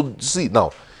disciples. So see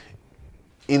now,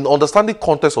 in understanding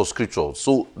context of scripture,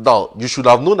 so now you should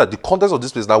have known that the context of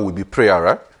this place now will be prayer,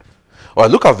 right? All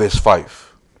right, look at verse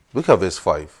 5. Look at verse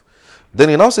 5. Then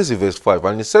he now says in verse 5,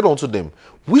 and he said unto them,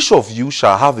 which of you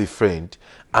shall have a friend,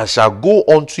 and shall go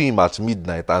unto him at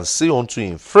midnight, and say unto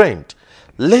him, friend,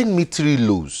 lend me 3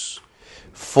 loaves,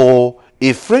 for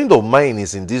a friend of mine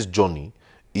is in this journey,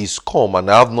 is come, and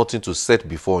I have nothing to set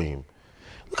before him.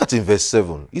 Look at in verse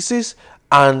 7. It says,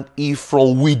 and if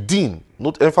from within,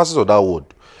 note emphasis on that word,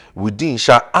 within,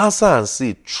 shall answer and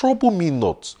say, trouble me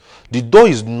not, the door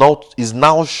is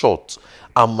now shut,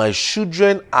 and my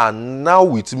children are now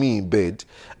with me in bed,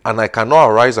 and I cannot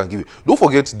arise and give you. Don't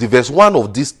forget, the verse 1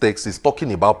 of this text is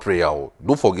talking about prayer.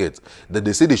 Don't forget that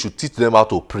they say they should teach them how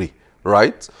to pray,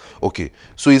 right? Okay,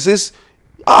 so it says,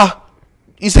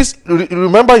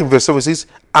 remember in verse 7, it says,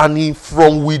 and if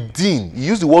from within, he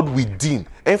used the word within,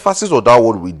 emphasis on that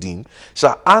word within,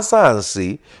 shall answer and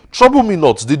say, trouble me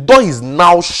not, the door is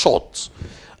now shut,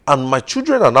 and my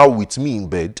children are now with me in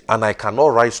bed, and I cannot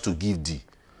rise to give thee.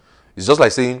 It's just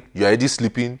like saying, you're already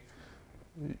sleeping,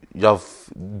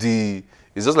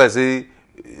 it's just like saying,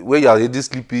 when you're already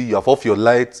sleeping, you have off your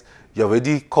light, you have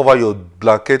already covered your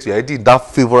blanket, you're already in that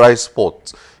favorite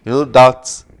spot.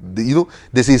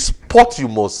 There's a spot you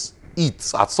must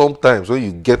eat at some times when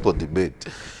you get on the bed.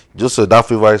 Just so that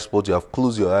favorite spot, you have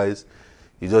closed your eyes,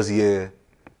 you just hear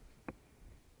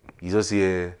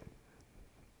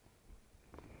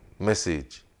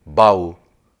message, bow.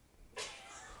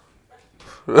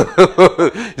 You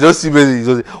just see message,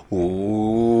 you just say, oh,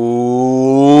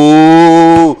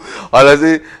 and I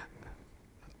say,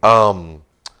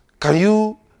 can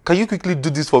you quickly do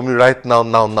this for me right now?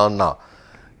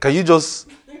 Can you just,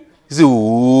 you say,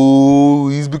 oh,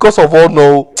 it's because of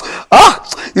honor.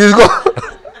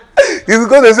 It's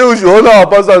because they say we should honor our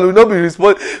pastor and we will not be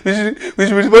responding. We should be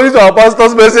responding to our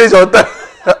pastor's message on time.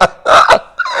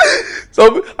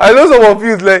 So I know some of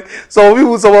you, like some of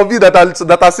you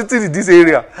that are sitting in this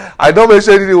area. I don't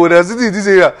mention anything. When they are sitting in this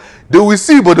area, they will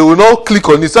see, but they will not click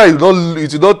on it. So it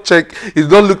will not check. It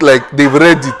will not look like they've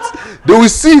read it. They will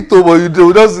see it, but they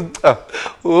will not.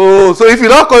 So if you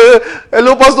not call,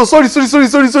 hello, pastor, sorry.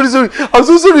 I'm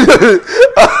so sorry.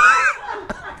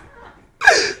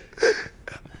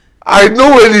 I know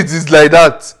when it is like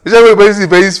that.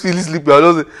 When he's feeling sleepy, I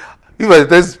don't say, if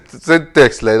I send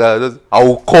text like that, I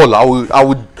will call. I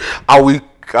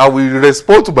will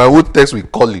respond to my own text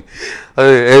with calling.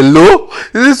 Hello?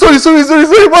 Sorry,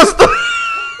 pastor.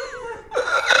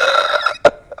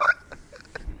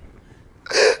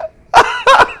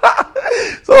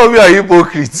 Some of you are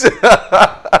hypocrites.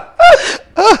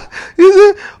 You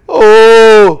say,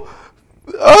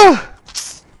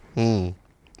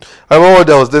 I remember what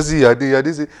I was telling you. I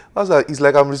did say, it's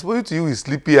like I'm responding to you with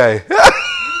sleepy eye.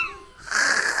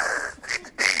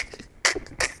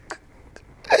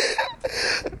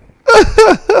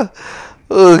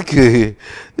 Okay.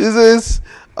 It says,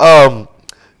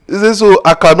 so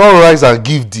I cannot rise and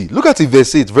give thee. Look at it,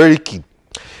 verse 8, very key.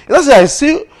 It says,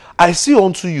 I say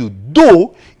unto you,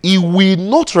 though he will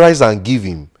not rise and give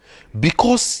him,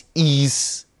 because he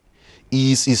is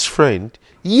his friend,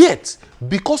 yet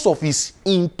because of his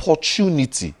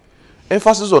importunity.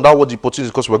 Emphasis on that word importunity,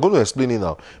 because we're going to explain it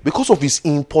now. Because of his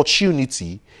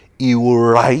importunity, he will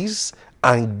rise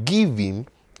and give him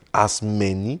as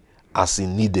many as he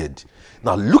needed.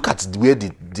 Now look at where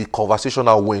the conversation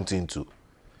now went into.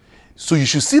 So you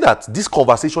should see that this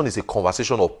conversation is a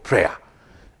conversation of prayer.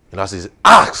 And that says,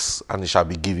 ask and it shall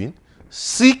be given,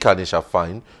 seek and it shall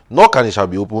find, knock and it shall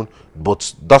be opened.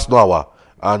 But that's not our.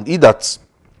 And he that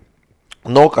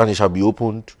knock and it shall be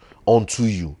opened unto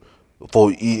you.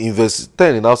 For in verse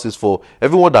 10 it now says, for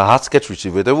everyone that asketh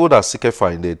receiveth, everyone that seeketh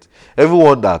findeth,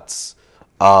 everyone that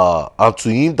and to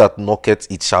him that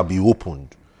knocketh it shall be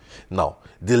opened. Now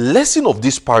the lesson of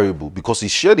this parable, because he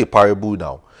shared a parable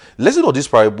now, lesson of this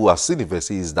parable as seen in verse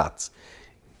 8 is that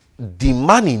the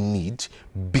man in need,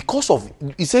 because of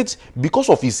his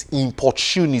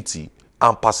importunity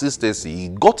and persistency, he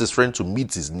got his friend to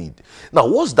meet his need. Now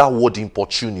what's that word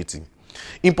importunity?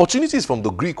 Importunity is from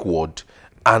the Greek word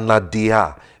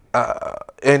anadeia,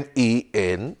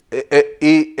 Anaidear,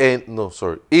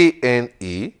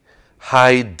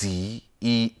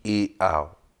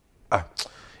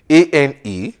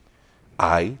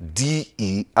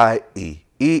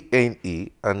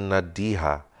 anadeia,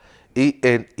 Anaideia,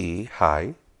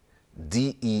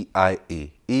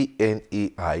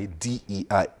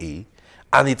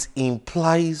 and it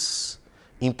implies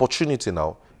importunity.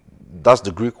 Now that's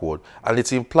the Greek word, and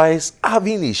it implies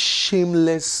having a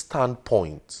shameless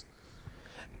standpoint.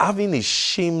 Having a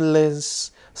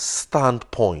shameless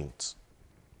standpoint.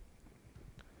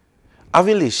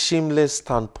 Having a shameless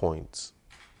standpoint.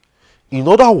 In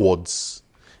other words,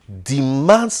 the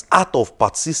man's act of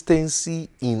persistency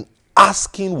in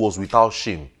asking was without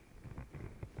shame.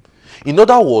 In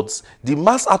other words, the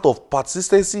man's act of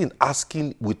persistency in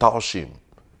asking without shame.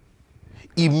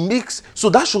 So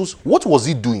that shows, what was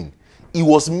he doing? He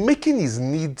was making his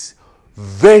needs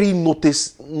very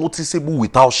noticeable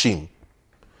without shame.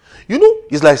 You know,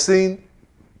 it's like saying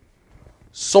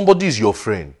somebody is your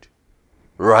friend,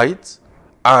 right?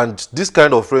 And this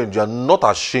kind of friend, you are not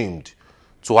ashamed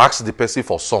to ask the person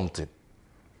for something.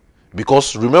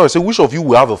 Because remember, I say, which of you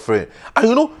will have a friend? And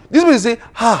you know, this person say,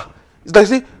 it's like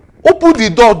say, open the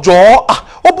door, Joe.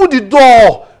 Open the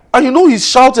door. And you know he's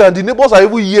shouting and the neighbors are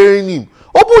even hearing him.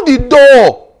 Open the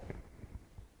door.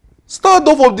 Stand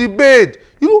up from the bed.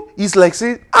 You know, it's like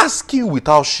saying, asking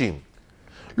without shame.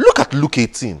 Look at Luke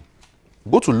 18.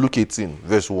 Go to Luke 18,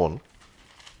 verse 1.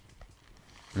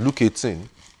 Luke 18,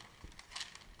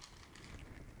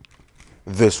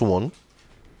 verse 1.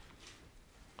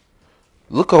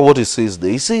 Look at what it says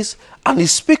there. It says, and he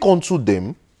spake unto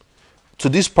them to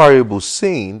this parable,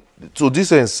 saying,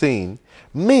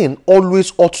 men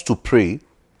always ought to pray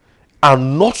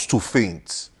and not to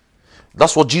faint.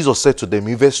 That's what Jesus said to them.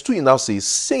 In verse 2, he now says,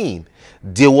 saying,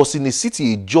 there was in a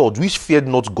city a judge which feared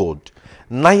not God,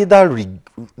 neither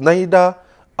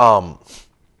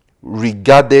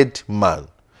regarded man.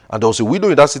 And there was a widow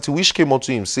in that city which came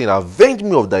unto him, saying, avenge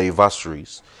me of thy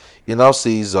adversaries. He now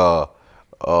says,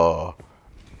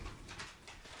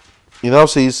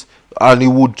 and he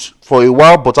would for a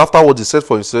while, but afterwards he said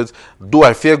for himself, though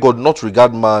I fear God, not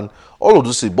regard man. All of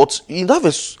those things. But in that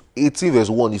verse 18, verse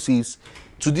 1, he says,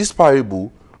 to this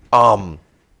parable,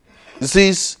 it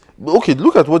says, okay,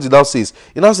 look at what it now says.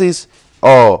 It now says,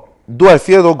 though I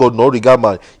fear not God, nor regard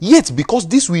man, yet because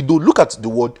this widow, look at the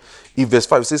word in verse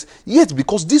 5, it says, yet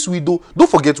because this widow, don't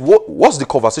forget, what's the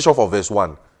conversation for verse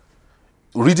 1?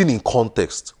 Reading in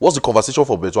context. What's the conversation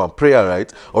for verse 1? Prayer,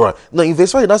 right? Alright. Now in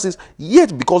verse 5, it now says,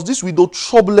 yet because this widow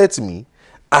troubleth me,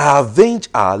 I avenge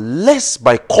her, lest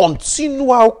by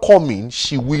continual coming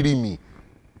she weary me.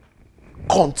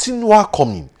 Continual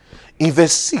coming. In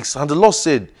verse 6, and the Lord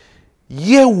said,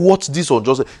 hear what this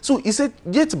unjust said. So he said,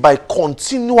 yet by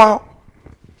continual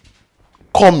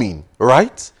coming,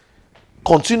 right?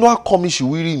 Continual coming she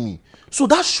weary me. So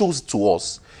that shows to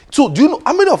us. So do you know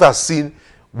how many of us have seen?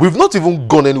 We've not even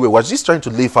gone anywhere. We're just trying to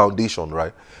lay foundation,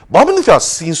 right? But how many of you have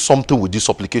seen something with this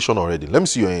supplication already? Let me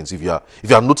see your hands if you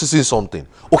are noticing something.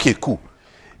 Okay, cool.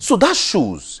 So that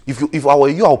shows, if I were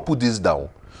you, I'll put this down.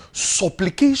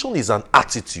 Supplication is an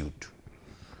attitude.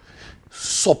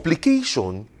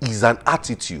 Supplication is an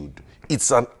attitude.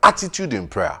 It's an attitude in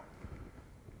prayer.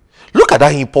 Look at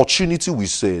that importunity we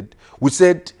said. We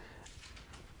said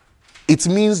it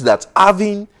means that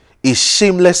having a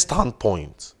shameless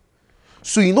standpoint.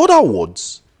 So in other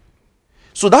words,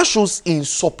 So that shows in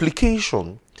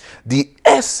supplication, the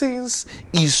essence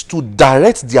is to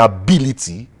direct the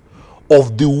ability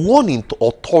of the one in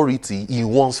authority in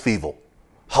one's favor.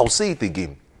 I'll say it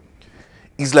again.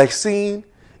 It's like saying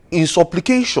in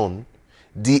supplication,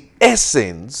 the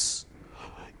essence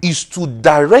is to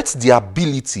direct the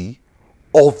ability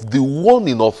of the one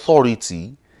in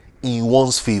authority in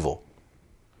one's favor,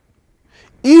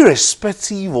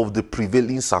 irrespective of the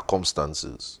prevailing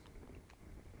circumstances.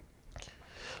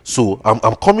 So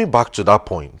I'm coming back to that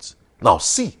point. Now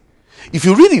see, if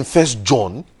you read in First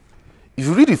John,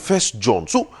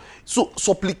 so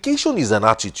supplication is an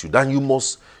attitude, and you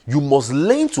must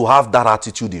learn to have that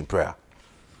attitude in prayer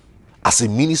as a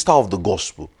minister of the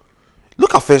gospel.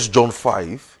 Look at 1 John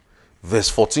 5, verse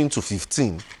 14 to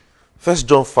 15. 1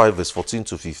 John 5, verse 14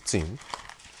 to 15.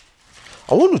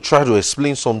 I want to try to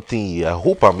explain something here. I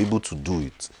hope I'm able to do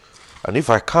it. And if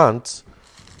I can't,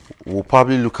 we'll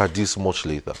probably look at this much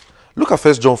later. Look at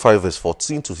 1 John 5, verse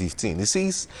 14 to 15. It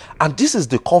says, and this is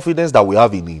the confidence that we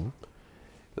have in him,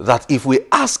 that if we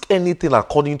ask anything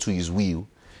according to his will,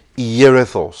 he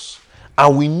heareth us.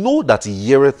 And we know that he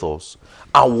heareth us.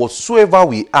 And whatsoever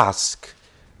we ask,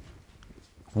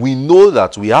 we know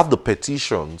that we have the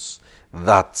petitions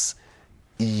that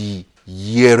he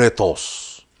heareth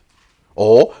us.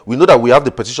 Or we know that we have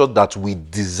the petition that we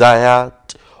desired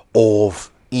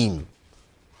of him.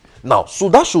 Now, so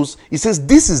that shows, it says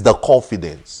this is the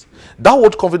confidence. That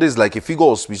word confidence is like a figure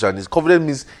of speech, and confidence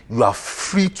means you are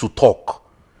free to talk.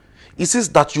 It says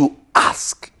that you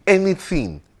ask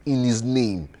anything in his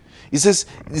name. It says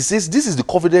this is the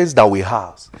confidence that we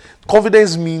have.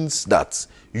 Confidence means that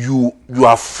you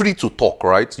are free to talk,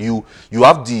 right? You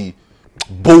have the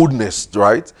boldness,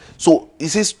 right? So it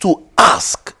says to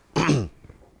ask.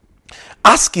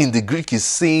 Ask in the Greek is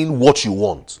saying what you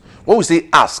want. When we say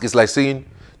ask, it's like saying,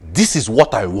 this is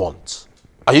what I want.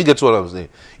 Are you getting what I'm saying?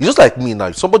 It's just like me now.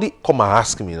 If somebody come and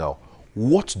ask me now,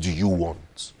 what do you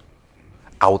want?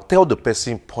 I'll tell the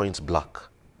person point blank,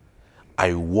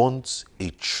 I want a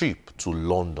trip to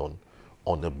London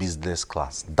on a business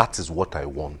class. That is what I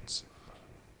want.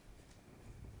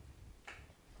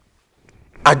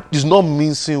 It's not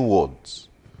mincing words.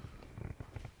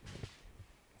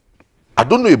 I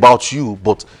don't know about you,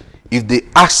 but if they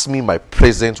ask me my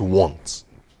present want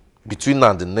between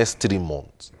now and the next 3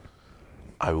 months,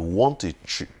 I want a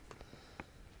trip,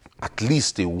 at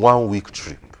least a 1-week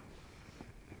trip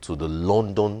to the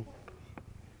London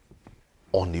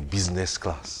on a business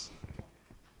class.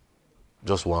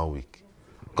 Just 1 week.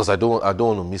 Because I don't want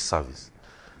to miss service.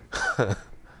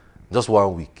 Just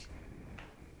 1 week.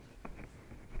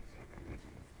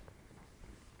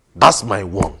 That's my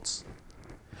want.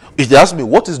 If they ask me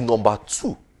what is number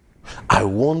 2, I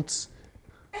want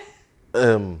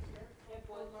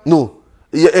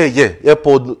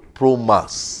AirPod Pro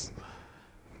Max.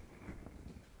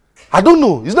 I don't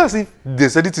know. It's not as if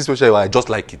there's anything special. I just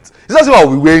like it. It's not as if I'll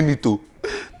be wearing it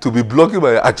to be blocking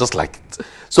my. I just like it.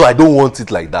 So I don't want it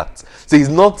like that. So it's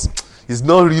not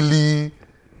really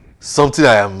something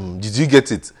I am. Did you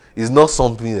get it? It's not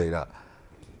something like that.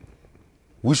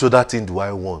 Which other thing do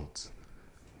I want?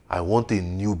 I want a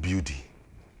new building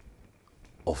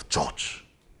of church.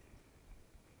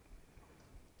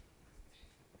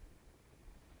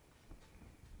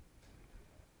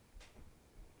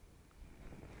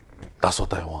 That's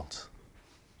what I want.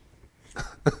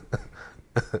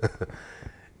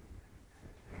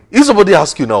 If somebody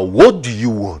asks you now, what do you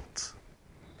want?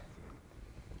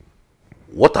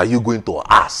 What are you going to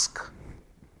ask?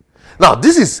 Now,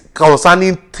 this is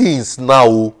concerning things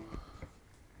now.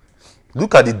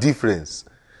 Look at the difference.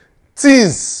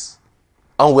 Things,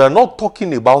 and we are not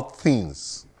talking about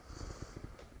things.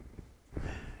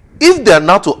 If they are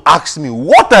now to ask me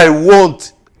what I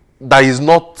want that is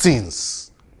not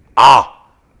things,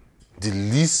 the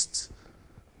least,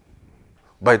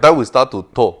 by the time we start to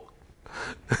talk,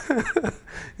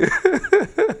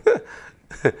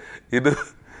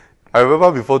 I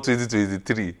remember before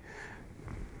 2023,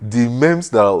 the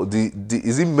memes that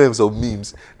is it memes or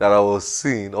memes that I was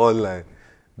seeing online,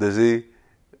 they say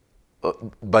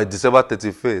by December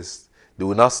 31st they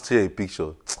will now share a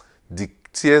picture. The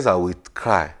tears I will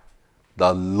cry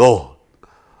that Lord,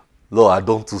 I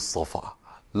don't too suffer.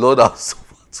 Lord, I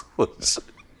suffer too much.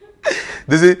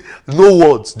 They say no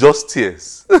words, just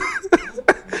tears.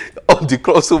 On the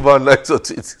crossover night of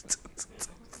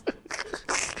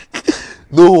 2023.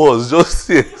 No words, just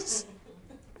tears.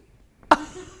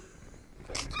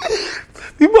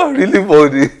 People are really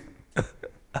funny.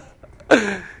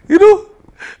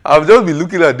 I've just been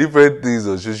looking at different things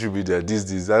on social media these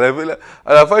days, and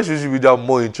I find social media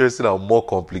more interesting and more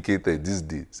complicated these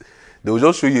days. They will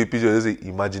just show you a picture. They say,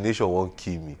 imagination won't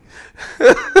kill me.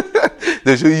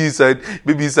 They show you inside,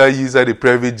 maybe inside a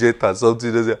private jet or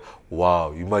something. They say,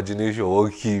 wow, imagination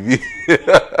won't kill me.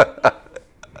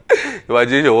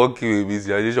 Imagination won't kill me means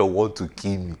imagination want to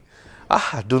kill me.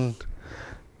 I don't.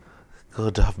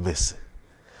 God have mercy.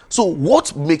 So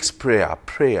what makes prayer?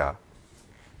 Prayer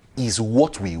is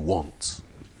what we want.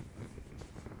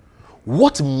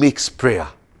 What makes prayer?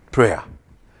 Prayer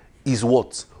is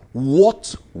what?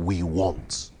 What we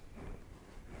want.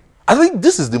 I think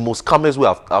this is the most calmest way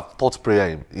I've taught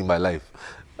prayer in my life.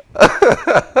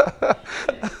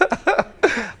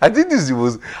 I think this is the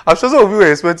most. I'm sure some of you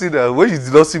were expecting that when you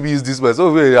did not see me use this word. Some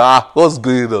of you were what's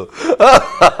going on?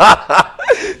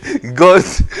 God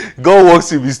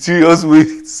works in mysterious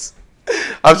ways.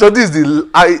 I'm sure this is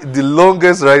the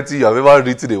longest writing you have ever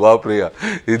written about prayer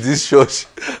in this church.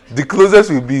 The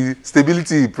closest will be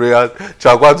Stability in Prayer,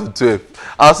 chapter 1 to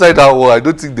 12. Outside that one, I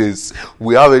don't think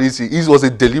we have anything. It was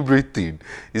a deliberate thing.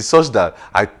 It's such that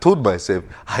I told myself,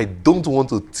 I don't want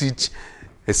to teach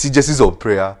exegesis on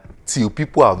prayer till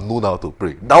people have known how to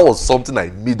pray. That was something I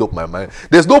made up my mind.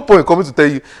 There's no point coming to tell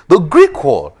you the Greek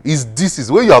word is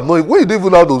when you have when you don't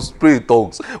even know how to pray in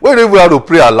tongues, when you don't even know how to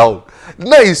pray aloud.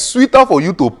 Now it's sweeter for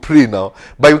you to pray now,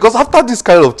 but because after this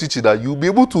kind of teaching, that you'll be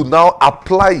able to now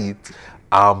apply it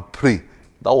and pray.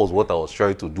 That was what I was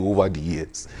trying to do over the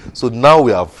years. So now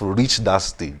we have reached that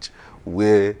stage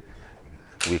where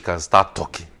we can start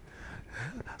talking.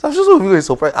 So I'm just really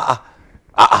surprised.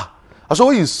 I'm sure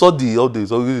when you saw the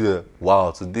updates,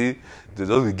 wow, today they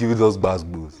just be giving us bass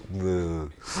boosts. No.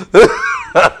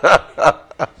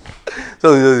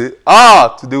 So you say,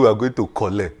 today we are going to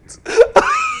collect.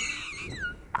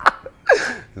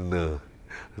 No,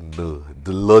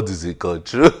 the Lord is in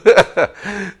control.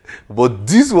 But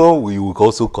this one we will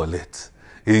also collect.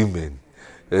 Amen.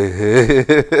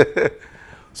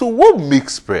 So what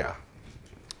makes prayer?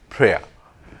 Prayer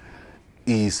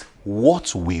is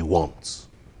what we want.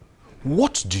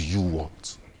 What do you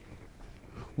want?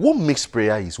 What makes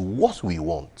prayer is what we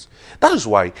want. That is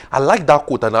why I like that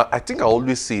quote, and I think I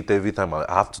always say it every time I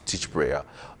have to teach prayer,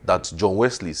 that John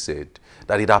Wesley said,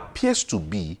 that it appears to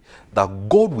be that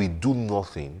God will do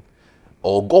nothing,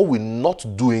 or God will not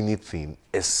do anything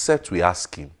except we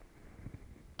ask Him.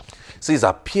 So it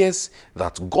appears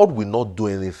that God will not do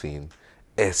anything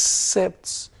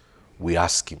except we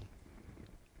ask Him.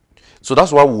 So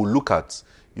that's why we'll look at,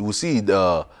 you will see,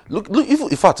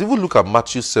 in fact, even look at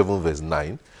Matthew 7 verse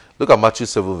 9. Look at Matthew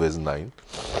 7 verse 9.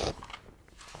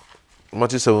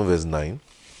 Matthew 7 verse 9.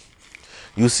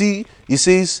 You see, it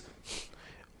says,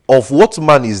 of what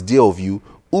man is there of you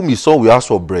whom his son will ask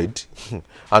for bread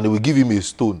and he will give him a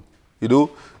stone? You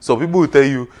know, some people will tell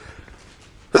you,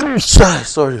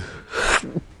 sorry.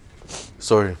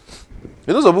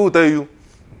 You know, some people will tell you,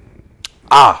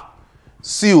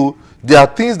 see, there are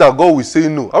things that God will say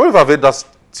no. I don't know if I've heard that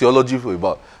theology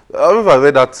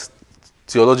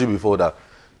before. That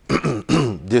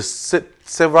there's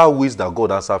several ways that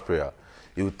God answers prayer.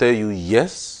 He will tell you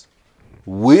yes,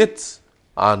 wait,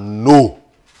 and no.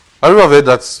 I don't know if I've heard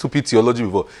that stupid theology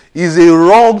before. It's a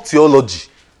wrong theology.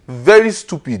 Very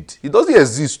stupid. It doesn't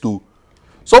exist too.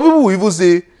 Some people will even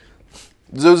say,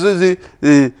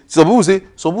 some people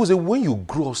say when you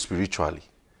grow up spiritually,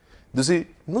 they say,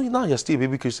 no, now you're still a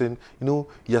baby Christian,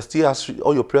 you're still,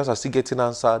 all your prayers are still getting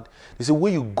answered. They say,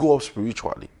 when you grow up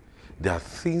spiritually, there are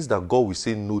things that God will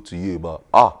say no to you about.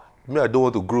 I don't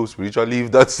want to grow spiritually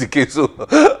if that's the case.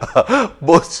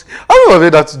 But I don't have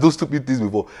heard those stupid things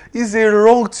before. It's a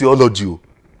wrong theology.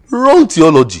 Wrong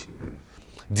theology.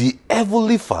 The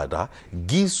Heavenly Father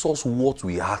gives us what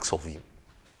we ask of Him.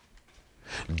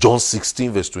 John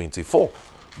 16 verse 24.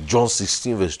 John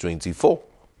 16 verse 24.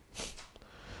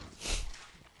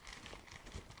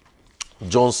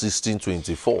 John 16,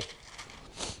 24.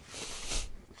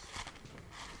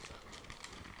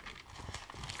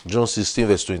 John 16,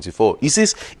 verse 24. He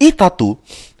says, Hitherto,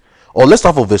 or let's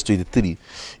start from verse 23.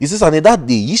 He says, and in that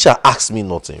day ye shall ask me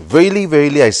nothing. Verily,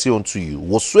 verily, I say unto you,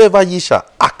 whatsoever ye shall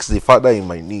ask the Father in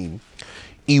my name,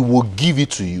 He will give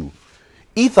it to you.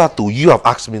 Hitherto you have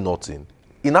asked me nothing.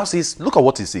 He now says, look at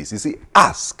what he says. He says,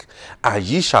 ask, and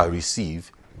ye shall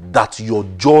receive, that your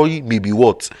joy may be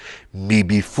what? May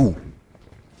be full.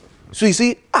 So you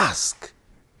say, ask,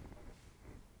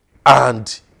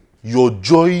 and your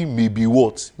joy may be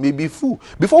what? May be full.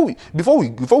 Before we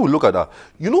look at that,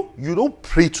 you don't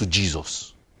pray to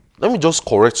Jesus. Let me just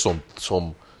correct some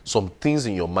things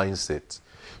in your mindset.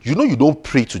 You don't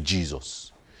pray to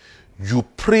Jesus. You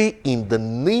pray in the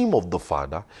name of the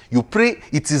Father. You pray,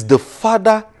 it is the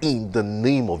Father in the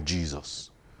name of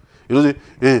Jesus. You know,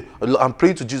 hey, I'm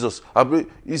praying to Jesus.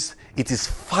 It is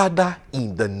Father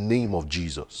in the name of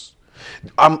Jesus.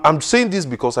 I'm saying this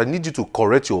because I need you to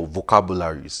correct your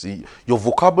vocabularies. See, your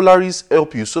vocabularies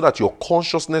help you so that your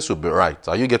consciousness will be right.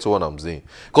 Are you getting what I'm saying?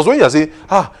 Because when you are saying,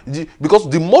 because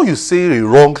the more you say a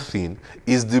wrong thing,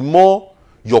 is the more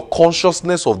your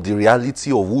consciousness of the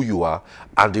reality of who you are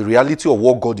and the reality of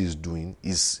what God is doing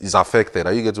is affected.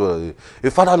 Are you getting what I'm saying? Hey,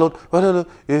 Father Lord,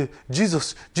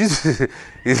 Jesus.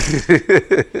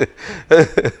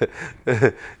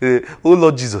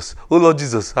 Oh Lord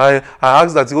Jesus. I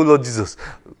ask that, oh Lord Jesus.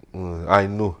 I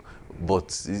know.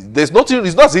 But there's nothing,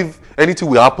 it's not as if anything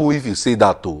will happen if you say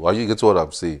that though. Are you getting what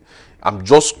I'm saying? I'm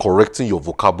just correcting your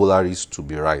vocabularies to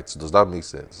be right. Does that make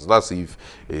sense? It's not as if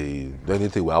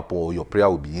anything will happen or your prayer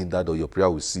will be hindered or your prayer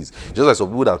will cease. Just like some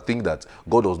people that think that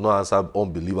God does not answer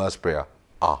unbelievers' prayer.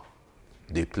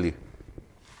 They play.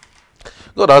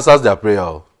 God answers their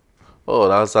prayer.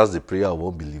 God answers the prayer of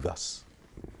unbelievers.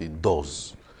 It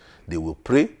does. They will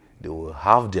pray, they will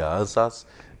have their answers,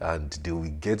 and they will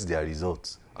get their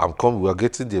results. We are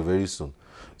getting there very soon.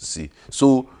 See.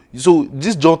 So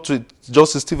this John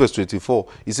 16 verse 24,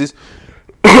 it says,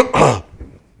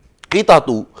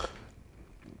 hitherto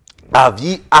have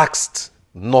ye asked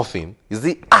nothing. Is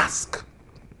it ask?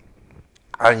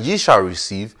 And ye shall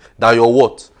receive, that your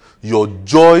what? Your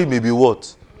joy may be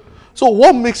what? So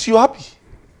what makes you happy?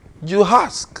 You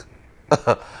ask.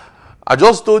 I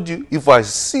just told you, if I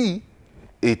see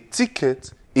a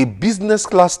ticket, a business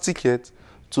class ticket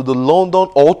to the London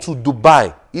or to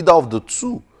Dubai, either of the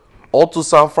two, or to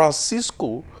San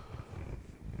Francisco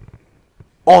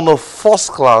on a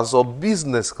first class or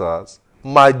business class,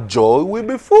 my joy will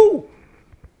be full.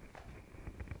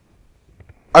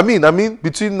 I mean,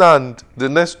 between now and the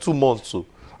next 2 months. So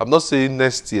I'm not saying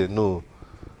next year, no.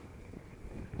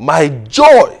 My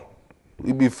joy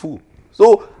will be full.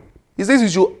 So he says you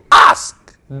should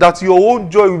ask that your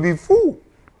own joy will be full.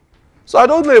 So I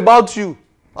don't know about you.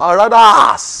 I'd rather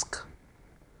ask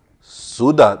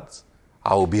so that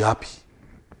I will be happy.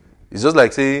 It's just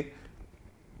like saying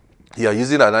you are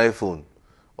using an iPhone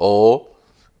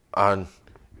and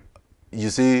you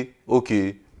say,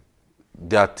 okay,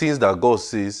 there are things that God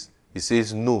says, He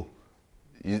says no.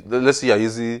 Let's say you are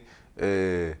using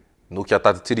Nokia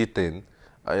 3310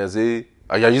 and you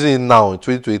are using it now in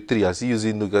 2023. I see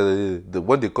using Nokia,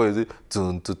 when they call it,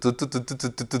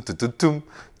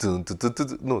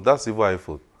 no, that's even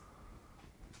iPhone.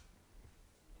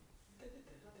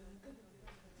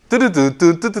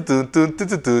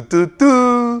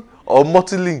 Or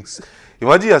multi-links.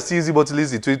 Imagine you are still using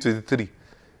multi-links in 2023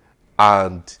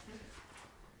 and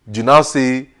you now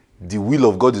say the will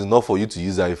of God is not for you to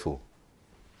use iPhone.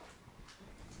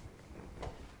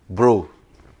 Bro,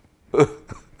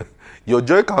 your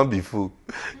joy can't be full.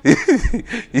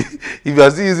 If you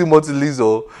are still using multi-links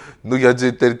or Nokia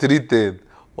 3310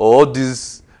 or all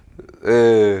these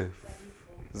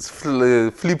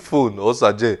flip phone or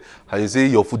Sajay, and you say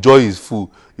your joy is full,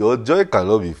 your joy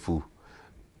cannot be full.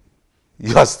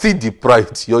 You are still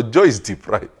deprived. Your joy is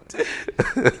deprived.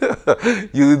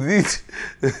 You need.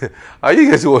 Are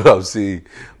you getting what I'm saying?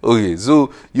 Okay,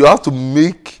 so you have to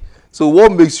make. So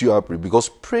what makes you happy? Because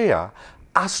prayer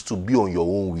has to be on your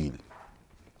own will.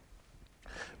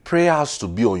 Prayer has to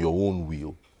be on your own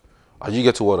will. Are you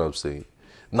getting what I'm saying?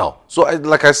 Now, so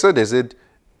like I said,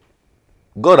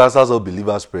 God answers all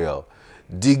believers' prayer.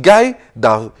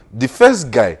 The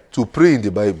first guy to pray in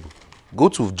the Bible, go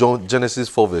to Genesis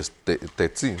 4 verse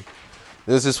 13.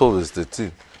 Genesis 4 verse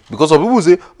 13. Because some people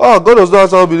say, God does not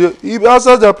answer all believers. He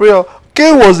answers their prayer.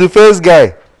 Cain was the first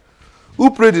guy who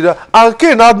prayed in that. And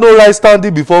Cain had no right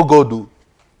standing before God.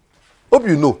 Hope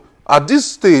you know. At this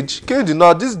stage,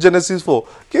 this Genesis 4,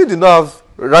 Cain did not have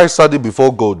right standing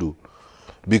before God.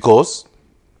 Because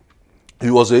he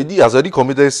has already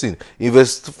committed sin. In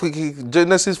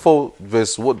Genesis 4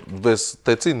 verse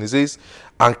 13, he says,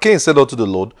 and Cain said unto the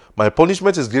Lord, my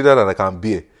punishment is greater than I can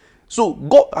bear. So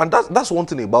God, and that's one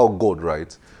thing about God,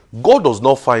 right? God does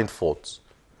not find fault.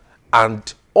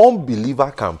 And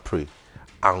unbeliever can pray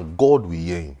and God will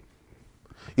hear him.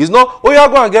 It's not, you are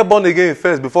going to get born again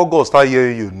first before God start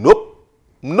hearing you.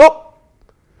 Nope.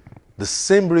 The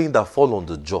same rain that fall on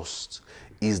the just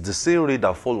is the same rain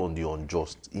that fall on the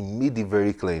unjust. He made it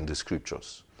very clear in the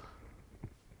scriptures.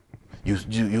 You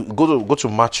go to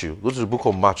Matthew. Go to the book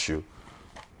of Matthew.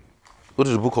 Go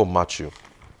to the book of Matthew.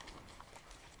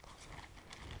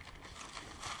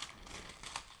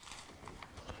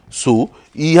 So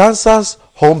he answers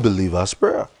unbelievers'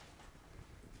 prayer.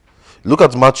 Look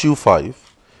at Matthew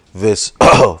 5, verse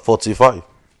 45.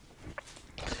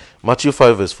 Matthew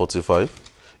 5, verse 45.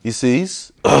 He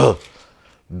says,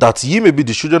 that ye may be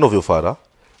the children of your Father,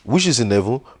 which is in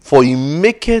heaven, for he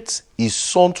maketh his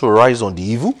sun to rise on the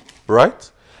evil,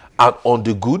 right? And on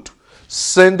the good,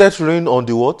 sendeth rain on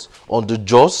the what? On the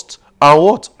just, and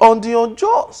what? On the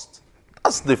unjust.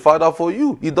 That's the Father for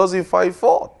you. He doesn't find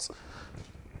fault.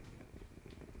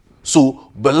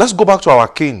 So, but let's go back to our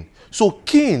Cain. So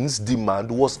Cain's demand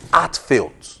was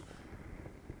heartfelt.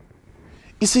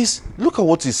 He says, look at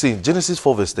what he's saying, Genesis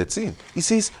 4 verse 13. He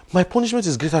says, my punishment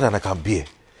is greater than I can bear.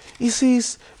 He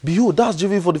says, behold, that's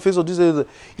driven for the face of this.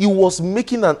 He was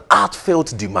making an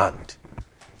heartfelt demand.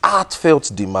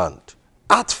 Heartfelt demand.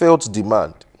 Heartfelt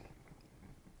demand.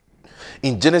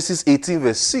 In Genesis 18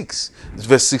 verse 6,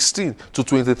 verse 16 to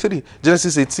 23,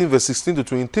 Genesis 18 verse 16 to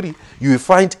 23, you will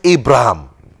find Abraham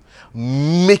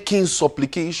making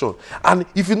supplication. And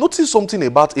if you notice something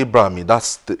about Abraham in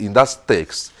that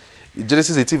text, in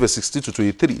Genesis 18 verse 16 to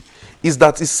 23, is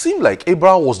that it seemed like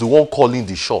Abraham was the one calling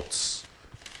the shots.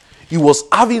 He was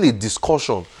having a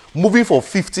discussion, moving from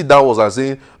 50 downwards and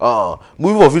saying,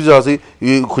 moving from 50 downwards and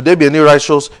saying, could there be any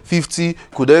righteous 50?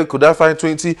 Could I find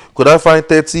 20? Could I find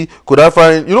 30? Could I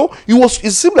find,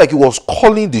 it seemed like he was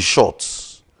calling the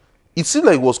shots. It seemed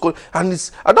like he was calling, and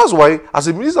that's why, as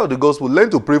a minister of the gospel, learn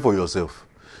to pray for yourself.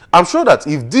 I'm sure that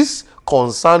if this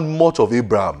concerned much of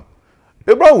Abraham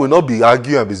will not be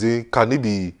arguing and be saying, can it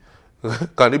be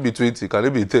 20? Can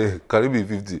it be 10? Can it be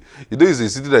 50? It's a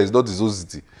city that is not his own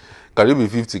city. Can it be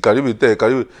 50? Can it be 10?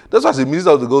 That's why, as a minister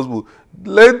of the gospel,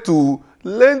 learn.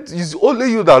 It's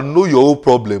only you that know your own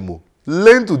problem.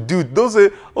 Learn to do it. Don't say,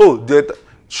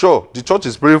 sure, the church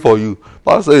is praying for you.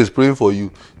 Pastor is praying for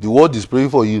you. The world is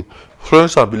praying for you.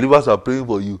 Friends and believers are praying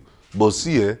for you. But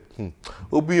see,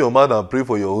 open your mouth and pray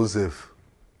for your own self.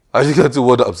 Are you getting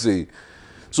what I'm saying?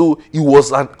 So it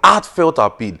was an heartfelt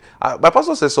appeal. My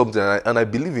pastor said something, and I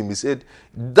believe him. He said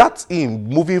that him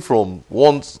moving from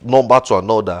one number to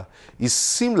another, it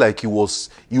seemed like he was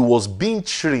being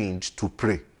trained to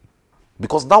pray,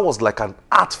 because that was like an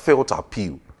heartfelt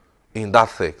appeal in that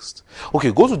text.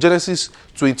 Okay, go to Genesis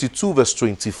 22 verse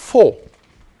 24.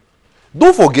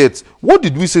 Don't forget, what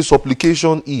did we say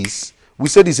supplication is? We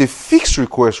said it's a fixed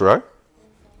request, right?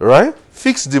 Right?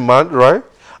 Fixed demand, right?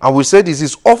 And we said this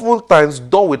is oftentimes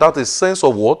done without a sense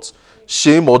of what?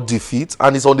 Shame or defeat.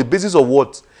 And it's on the basis of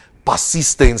what?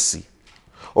 Persistency.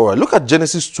 All right, look at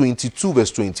Genesis 22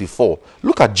 verse 24.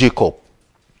 Look at Jacob.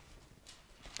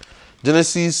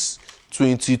 Genesis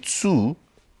 22.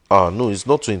 No, it's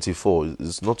not 24.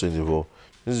 It's not 24.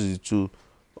 This is 2.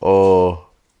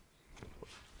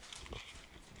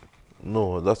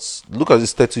 No, look at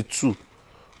this 32.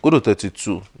 Go to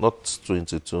 32, not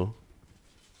 22.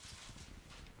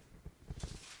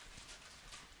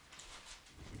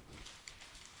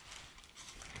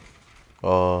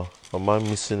 Am I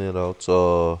missing it out?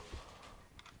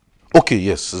 Okay,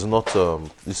 yes, it's not,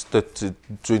 it's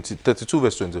 32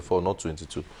 verse 24, not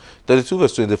 22. 32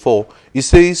 verse 24, it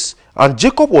says, and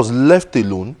Jacob was left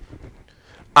alone,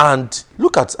 and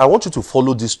I want you to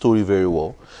follow this story very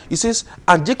well. It says,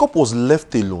 and Jacob was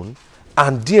left alone,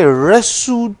 and there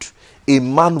wrestled a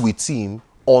man with him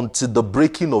until the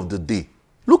breaking of the day.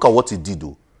 Look at what he did,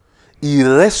 though. He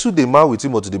wrestled a man with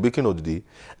him until the breaking of the day,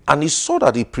 and he saw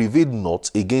that he prevailed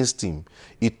not against him.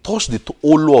 He touched the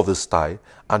hollow of his thigh,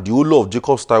 and the hollow of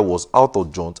Jacob's thigh was out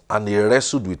of joint, and he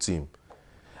wrestled with him.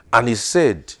 And he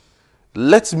said,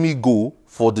 let me go,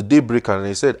 for the daybreak. And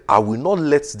he said, I will not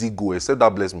let thee go, except thou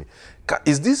bless me.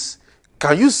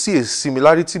 Can you see a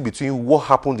similarity between what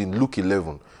happened in Luke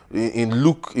 11? In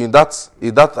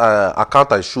that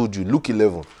account I showed you, Luke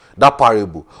 11, that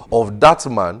parable of that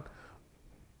man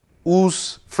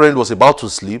whose friend was about to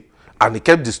sleep, and he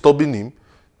kept disturbing him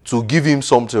to give him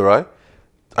something, right?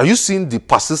 Are you seeing the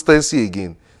persistency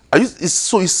again?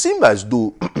 So it seemed as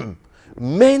though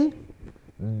men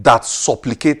that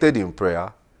supplicated in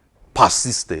prayer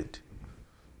persisted.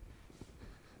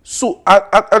 So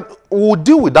we'll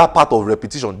deal with that part of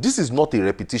repetition. This is not a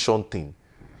repetition thing.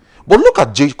 But look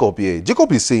at Jacob here.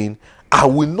 Jacob is saying, I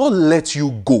will not let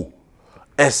you go.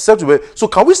 Except, so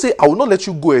can we say, I will not let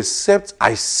you go except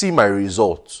I see my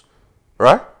results?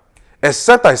 Right?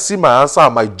 Except I see my answer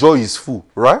and my joy is full.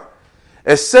 Right?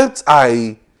 Except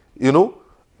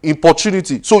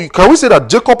importunity. So can we say that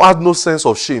Jacob had no sense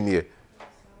of shame here?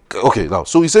 Okay, now,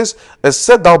 so he says,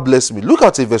 except thou bless me. Look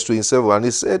at it, verse 27, and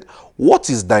he said, what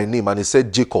is thy name? And he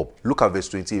said, Jacob. Look at verse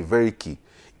 28, very key.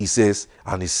 He says,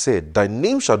 and he said, thy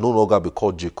name shall no longer be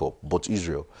called Jacob, but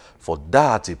Israel, for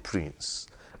thou art a prince,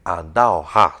 and thou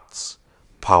hast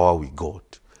power with God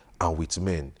and with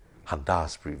men, and thou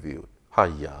hast prevailed.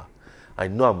 Hiya. I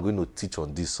know I'm going to teach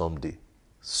on this someday.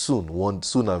 soon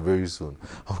and very soon,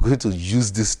 I'm going to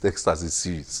use this text as a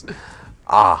series.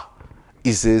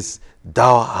 It says,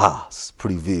 thou hast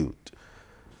prevailed.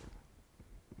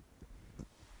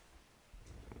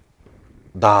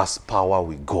 Thou hast power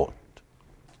with God.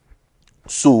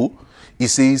 So, it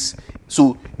says,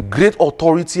 so great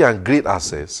authority and great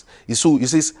access. So, it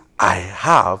says, I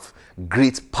have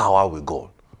great power with God.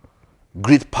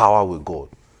 Great power with God.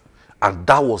 And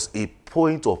that was a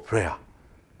point of prayer.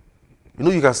 You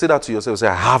know, you can say that to yourself. Say,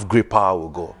 I have great power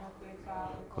with God.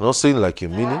 I'm not saying like you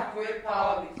mean it.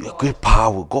 You have great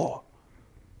power with God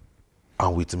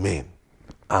and with men.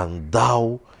 And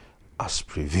thou hast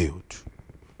prevailed.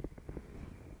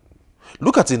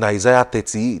 Look at in Isaiah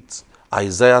 38.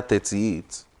 Isaiah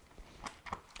 38.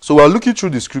 So we're looking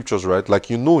through the scriptures, right? Like,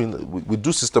 you know, we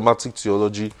do systematic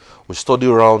theology. We study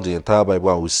around the entire Bible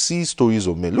and we see stories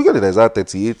of men. Look at it, Isaiah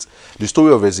 38, the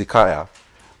story of Hezekiah.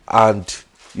 And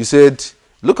you said,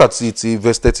 look at it in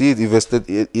verse 38,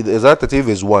 in Isaiah 38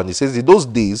 verse 1. It says, in those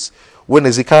days, when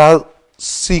Hezekiah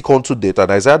sick unto death,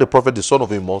 and Isaiah the prophet, the son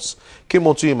of Amos, came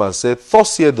unto him and said,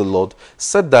 thus saith the Lord,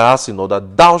 set thy house in order,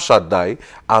 thou shalt die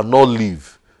and not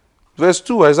live. Verse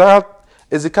 2,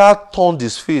 Hezekiah turned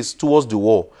his face towards the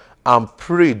wall and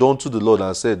prayed unto the Lord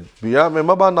and said,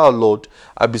 remember now, Lord,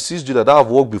 I beseech thee that thou have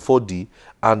walked before thee,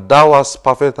 and thou hast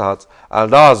perfect heart,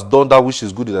 and thou hast done that which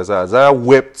is good in Isaiah. Isaiah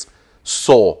wept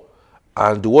sore.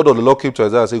 And the word of the Lord came to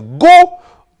Isaiah and said, go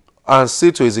and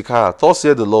say to Hezekiah, thus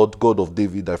saith the Lord God of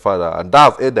David thy father, and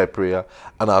thou have heard thy prayer,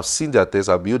 and I have seen their tests,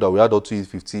 and behold, I will add unto you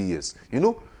 50 years. You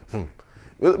know,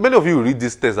 many of you read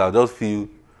this text and just feel,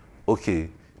 okay,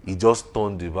 he just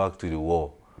turned the back to the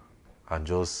wall and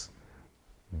just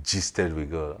gisted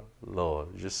with God.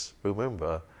 Lord, just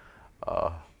remember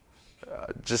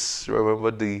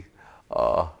the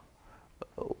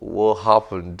what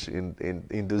happened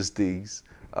in those days.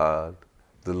 The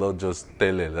Lord just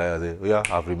tell him, yeah,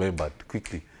 I've remembered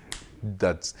quickly.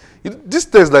 That this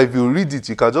text, like, if you read it,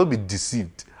 you can just be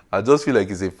deceived. I just feel like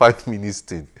it's a 5-minute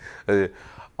thing.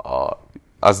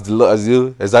 As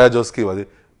Isaiah just came and said,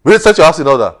 "Will you set your house in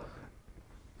order?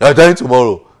 You're dying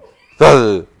tomorrow."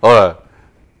 All right,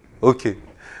 okay.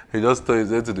 He just turned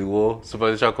his head to the wall.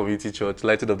 Supernatural Community Church,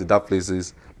 lighting up the dark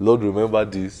places. Lord, remember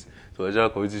this. Supernatural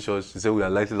Community Church, he said we are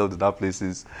lighting up the dark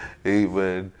places.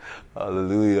 Amen.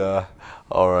 Hallelujah.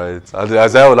 All right. And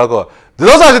Isaiah will not go, the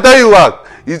Lord said to tell you what?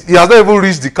 He has not even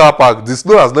reached the car park. The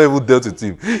snow has not even dealt with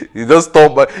him. He just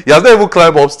stopped by. He has not even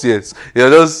climbed upstairs. He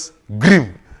has just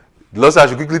grim. The Lord said I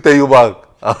should quickly tell you back.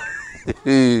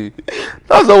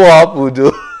 That's not what happened,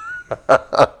 though.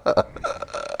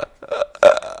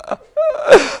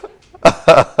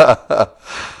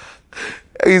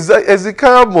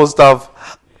 Hezekiah must have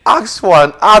asked for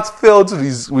an heartfelt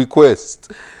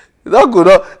request. That could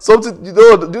not something. You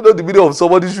know the meaning of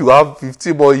somebody should have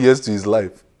 15 more years to his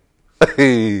life.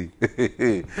 He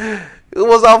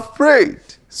was afraid.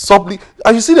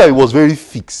 And you see that he was very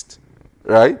fixed,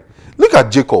 right? Look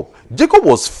at Jacob. Jacob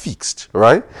was fixed,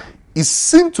 right? He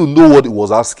seemed to know what he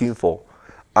was asking for,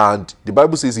 and the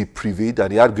Bible says he prevailed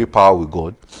and he had great power with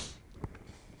God.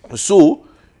 So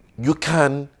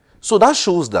that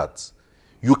shows that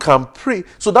you can pray.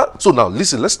 So now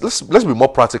listen, let's be more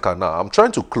practical now. I'm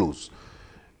trying to close.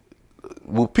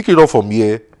 We'll pick it up from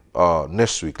here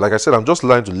next week. Like I said, I'm just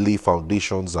trying to lay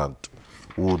foundations, and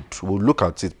we'll look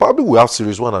at it. Probably we'll have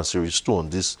series 1 and series 2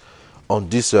 on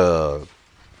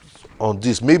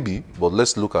this maybe, but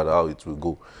let's look at how it will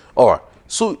go. All right.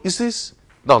 So it says,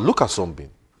 now look at something.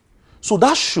 So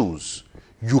that shows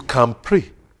you can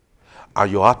pray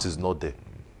and your heart is not there.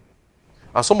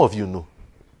 And some of you know.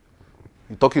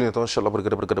 You're talking in tongues, and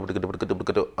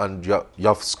you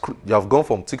have gone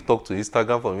from TikTok to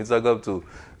Instagram, from Instagram to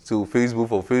Facebook,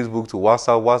 from Facebook to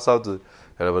WhatsApp to,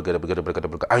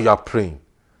 and you are praying.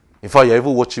 In fact, you're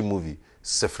even watching movie.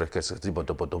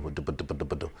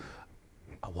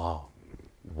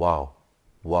 Wow.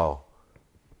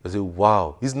 I say,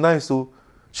 wow, it's nice. So,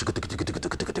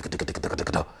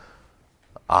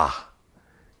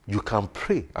 you can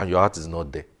pray and your heart is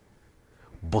not there.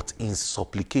 But in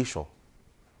supplication,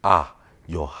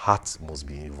 your heart must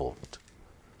be involved.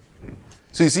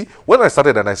 So you see, when I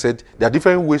started and I said there are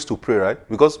different ways to pray, right?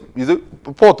 Because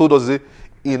Paul told us,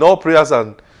 in all prayers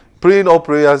and praying all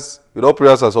prayers, with all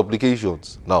prayers and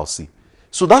supplications. Now see.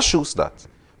 So that shows that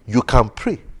you can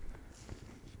pray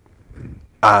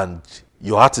and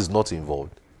your heart is not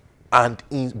involved. But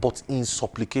in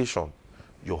supplication,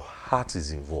 your heart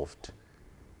is involved.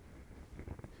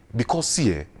 Because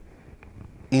see,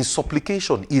 in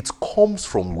supplication, it comes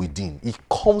from within. It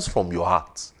comes from your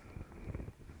heart.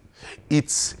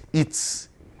 It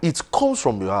comes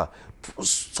from your heart.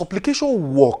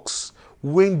 Supplication works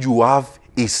when you have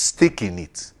a stake in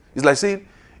it. It's like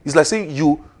saying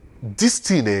you, this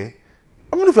thing, I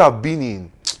don't know if you have been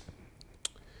in,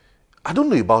 I don't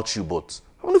know about you, but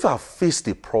I don't know if I have faced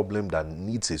a problem that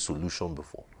needs a solution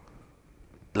before.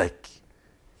 Like,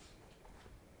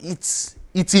 it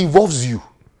involves you.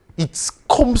 It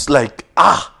comes like,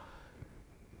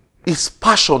 it's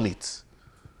passionate.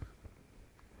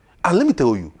 And let me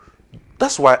tell you,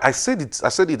 that's why I said it,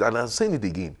 and I'm saying it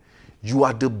again. You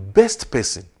are the best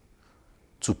person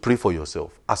to pray for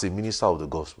yourself as a minister of the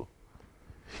gospel.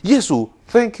 Yes, so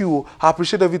thank you. I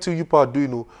appreciate everything you are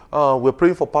doing. We're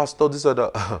praying for pastor, this or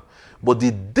that. But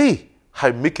the day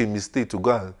I make a mistake to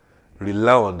go and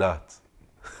rely on that,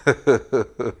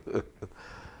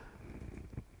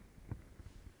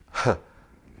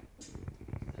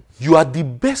 you are the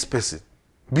best person,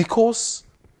 because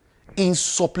in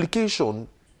supplication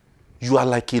you are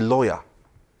like a lawyer.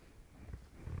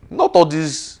 Not all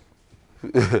this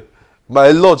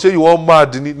my Lord, say you want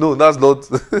mad in it. No, that's not.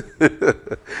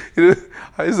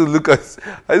 I used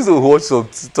to watch some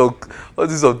TikTok, all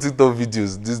these some TikTok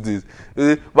videos these days.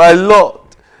 My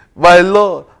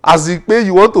Lord, as he pay,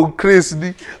 you want to craze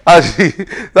me. My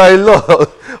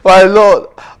Lord,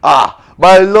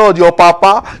 my Lord, your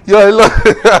papa, your Lord,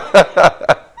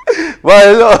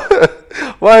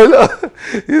 my Lord,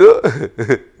 you know,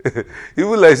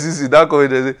 even like this in that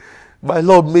comment, they say, my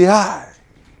Lord, may I?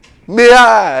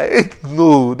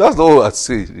 No, that's not what I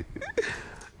say.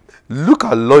 Look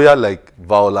at lawyer like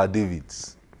Viola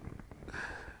Davis,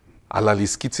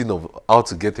 analyst skitting of how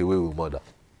to get away with murder.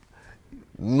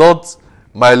 Not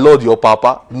my Lord, your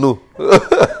papa. No,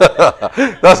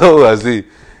 that's not what I say.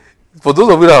 For those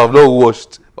of you that have not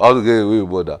watched How to Get Away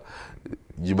with Murder,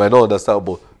 you might not understand.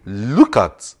 But look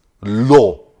at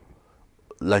law,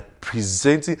 like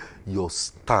presenting your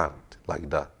stand like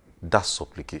that. That's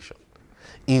supplication.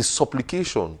 In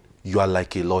supplication, you are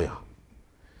like a lawyer.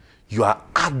 You are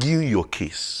arguing your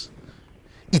case.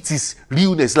 It is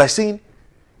realness, like saying,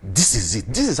 this is it.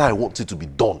 This is how I want it to be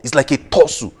done. It's like a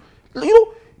tussle. You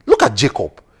know, look at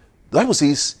Jacob. The Bible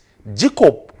says,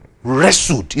 Jacob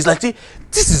wrestled. It's like saying,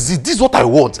 this is it. This is what I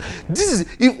want. This is,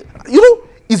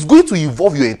 it's going to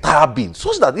involve your entire being.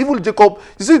 Such that even Jacob,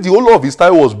 he said the whole of his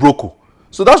thigh was broken.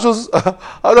 So that shows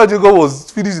how Jacob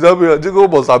was finished that way.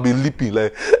 Jacob must have been leaping,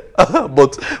 like,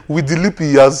 but with the leaping,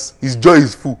 his joy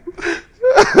is full.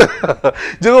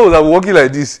 Jacob was walking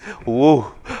like this.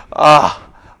 Whoa,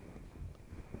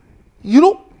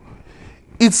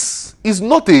 it's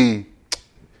not a,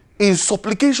 in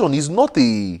supplication, it's not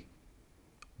a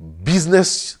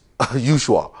business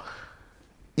usual.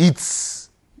 It's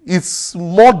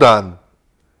more than,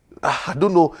 I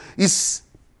don't know. It's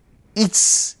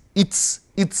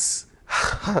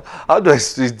how do I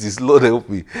say this? Lord help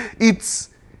me. It's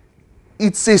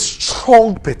a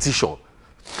strong petition.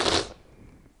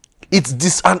 It's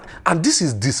this, and this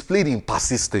is displayed in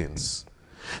persistence.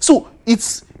 So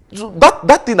it's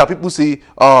that thing that people say,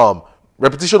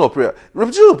 repetition of prayer.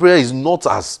 Repetition of prayer is not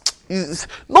as, this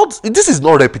is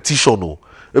not repetition. No.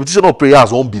 Repetition of prayer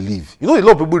as unbelief. A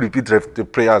lot of people repeat the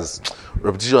prayers,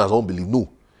 repetition as unbelief. No.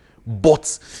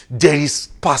 But there is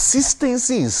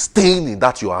persistency in staying in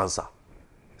that your answer.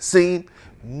 Saying,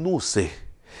 no, say,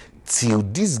 till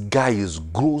this guy is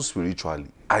grown spiritually,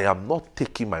 I am not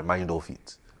taking my mind off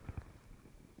it.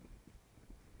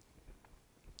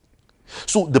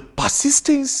 So the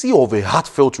persistency of a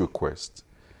heartfelt request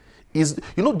is,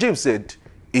 James said,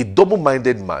 a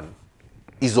double-minded man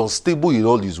is unstable in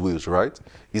all his ways, right?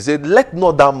 He said, let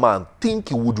not that man think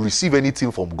he would receive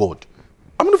anything from God.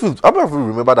 I don't know if you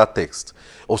remember that text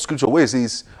of scripture where it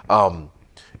says, a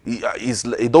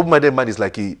double-minded man is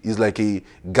like a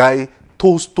guy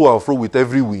tossed to and fro with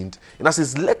every wind. And that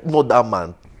says, let not that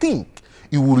man think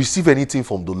he will receive anything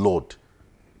from the Lord.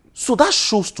 So that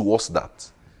shows to us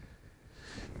that.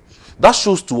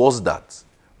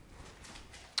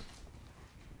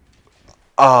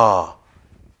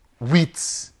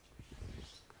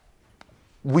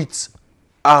 With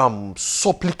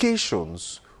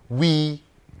supplications, we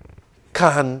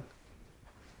can,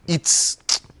 it's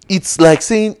like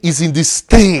saying it's in the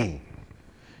stain.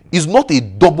 It's not a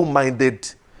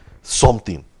double-minded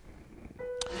something.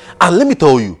 And let me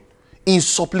tell you, in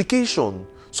supplication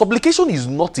is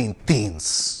not in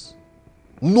things.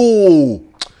 No.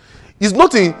 It's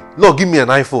not in, Lord, give me an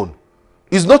iPhone.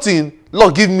 It's not in,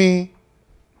 Lord, give me.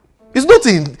 It's not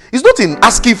in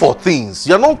asking for things.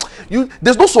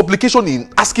 There's no supplication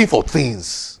in asking for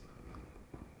things.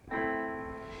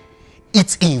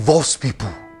 It involves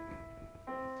people.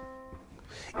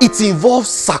 It involves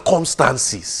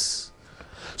circumstances.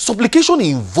 Supplication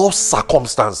involves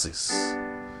circumstances.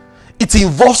 It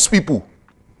involves people.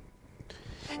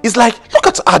 It's like,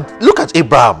 look at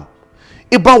Abraham.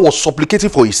 Abraham was supplicating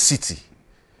for a city.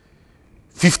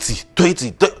 50,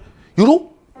 20,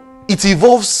 it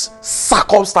involves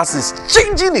circumstances,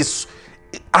 changing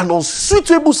an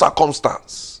unsuitable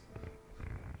circumstance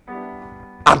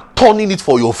and turning it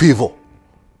for your favor.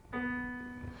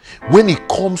 When it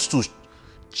comes to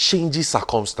changing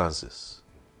circumstances,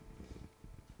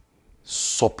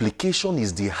 supplication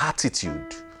is the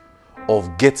attitude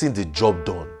of getting the job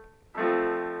done.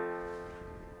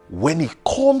 When it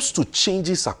comes to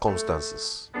changing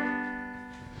circumstances,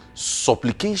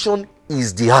 supplication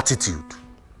is the attitude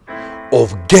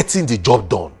of getting the job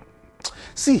done.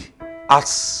 See,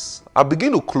 as I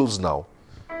begin to close now,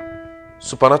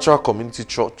 Supernatural Community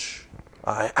Church,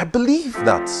 I believe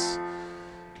that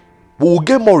we will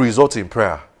get more results in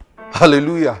prayer.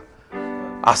 Hallelujah.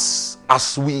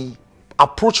 As we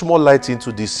approach more light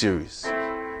into this series,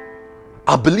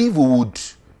 I believe we would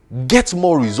get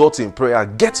more results in prayer,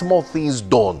 get more things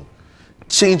done,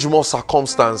 change more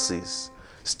circumstances,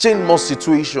 change more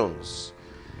situations,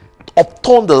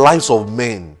 upturn the lives of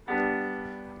men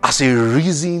as a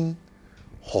reason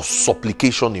of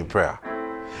supplication in prayer.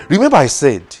 Remember I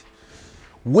said,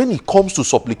 when it comes to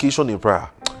supplication in prayer,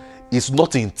 it's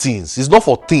not in things. It's not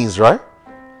for things, right?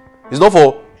 It's not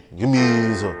for,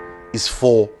 it's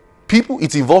for people.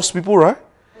 It involves people, right?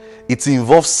 It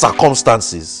involves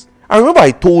circumstances. I remember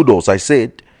I told us, I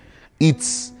said,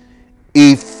 it's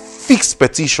a fixed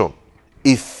petition,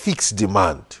 a fixed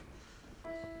demand.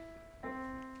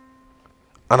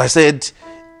 And I said,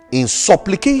 in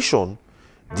supplication,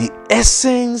 the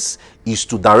essence is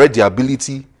to direct the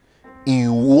ability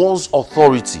in one's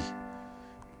authority,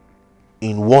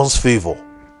 in one's favor,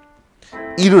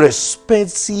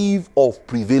 irrespective of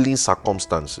prevailing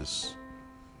circumstances.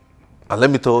 And let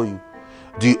me tell you,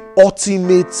 the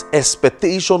ultimate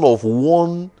expectation of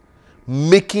one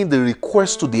making the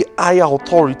request to the higher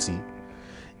authority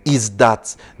is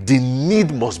that the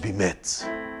need must be met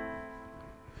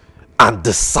and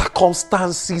the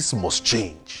circumstances must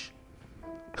change.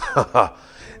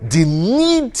 The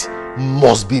need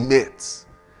must be met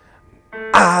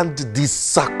and the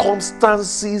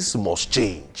circumstances must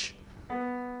change.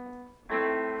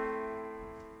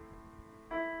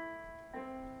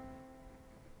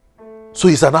 So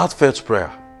it's an heartfelt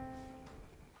prayer.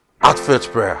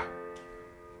 Heartfelt prayer.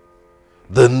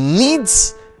 The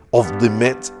needs of the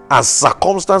met and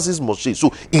circumstances must change.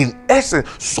 So in essence,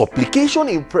 supplication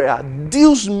in prayer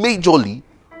deals majorly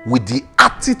with the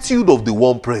attitude of the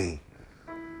one praying.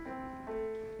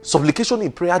 Supplication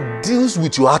in prayer deals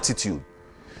with your attitude.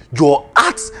 Your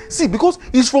heart. See, because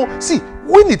it's from,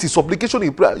 when it is supplication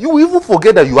in prayer, you will even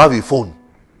forget that you have a phone.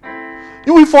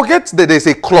 You will forget that there's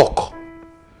a clock.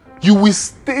 You will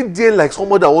stay there like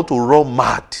someone that want to run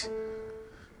mad.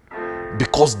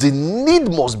 Because the need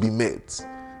must be met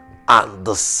and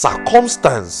the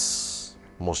circumstance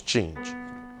must change.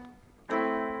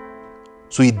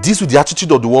 So it deals with the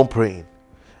attitude of the one praying.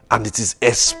 And it is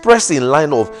expressed in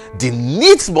line of the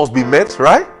needs must be met,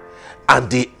 right?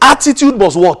 And the attitude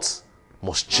must what?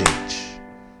 Must change.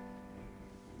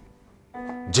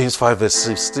 James 5 verse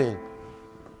 16.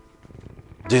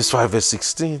 James 5 verse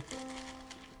 16.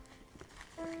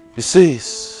 It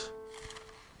says,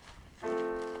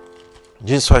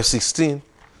 James 5:16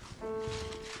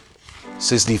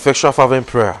 says, the effectual fervent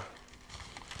prayer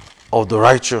of the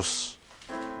righteous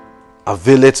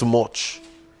availeth much.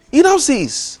 It now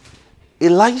says,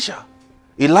 Elijah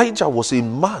was a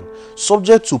man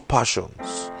subject to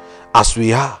passions as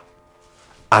we are,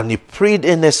 and he prayed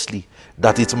earnestly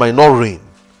that it might not rain,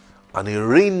 and it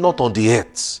rained not on the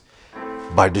earth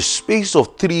by the space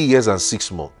of 3 years and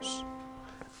 6 months.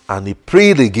 And he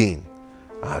prayed again,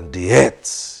 and the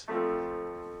earth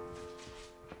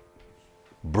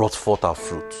brought forth her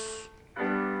fruit.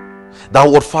 That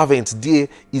word fervent there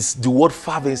is the word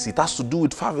fervency. It has to do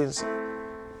with fervency.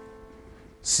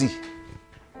 See,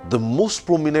 the most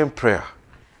prominent prayer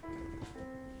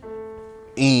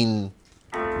in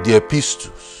the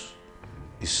epistles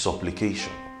is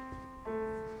supplication.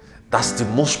 That's the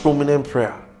most prominent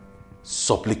prayer.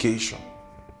 Supplication.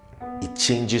 It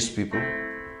changes people.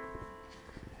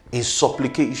 In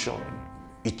supplication,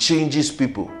 it changes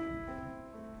people.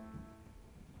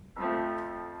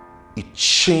 It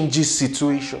changes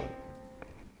situation.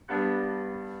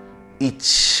 It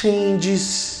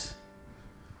changes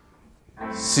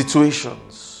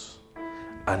situations.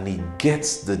 And it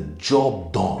gets the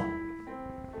job done.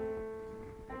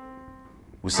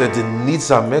 We said the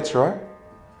needs are met, right?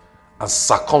 And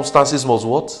circumstances must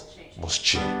what? Must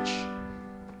change.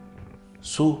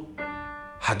 So,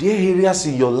 are there areas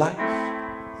in your life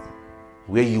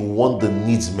where you want the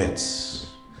needs met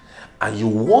and you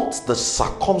want the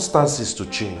circumstances to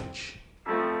change?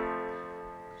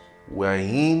 We are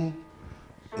in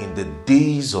the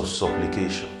days of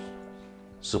supplication.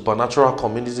 Supernatural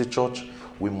Community Church,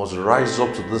 we must rise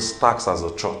up to this task as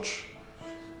a church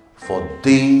for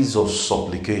days of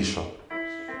supplication.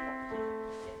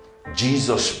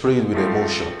 Jesus prayed with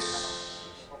emotions.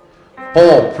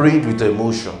 Paul prayed with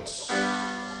emotions.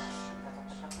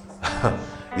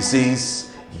 He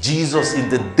says, Jesus in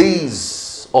the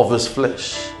days of his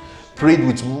flesh prayed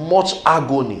with much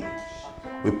agony,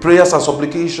 with prayers and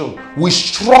supplication, with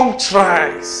strong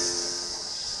cries.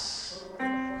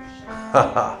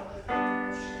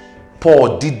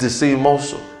 Paul did the same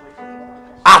also.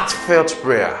 Heartfelt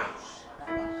prayer.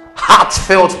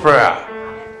 Heartfelt prayer.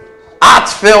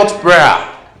 Heartfelt prayer.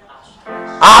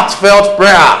 Heartfelt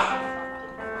prayer.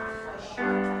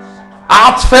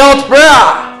 Heartfelt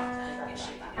prayer.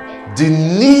 The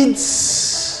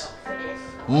needs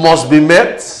must be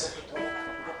met.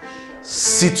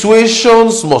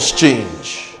 Situations must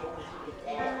change.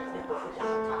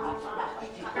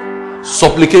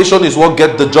 Supplication is what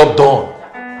gets the job done.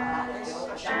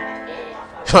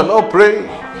 You're not praying.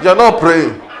 You're not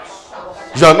praying.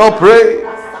 You're not praying.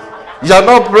 You're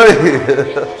not praying.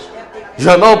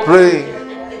 You're not praying.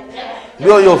 Be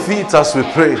on your feet as we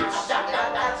pray.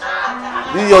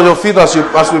 Be on your feet as we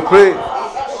pray.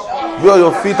 Be on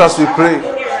your feet as we pray.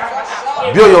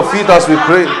 Be on your feet as we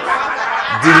pray.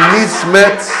 The needs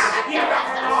met.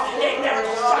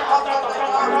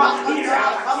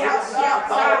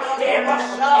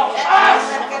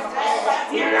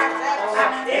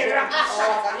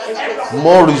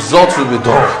 More results will be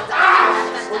done.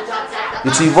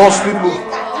 It involves people.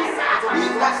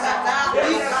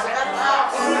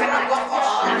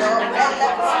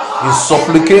 In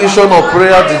supplication or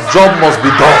prayer, the job must be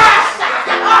done.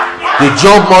 The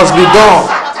job must be done.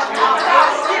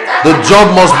 The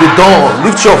job must be done.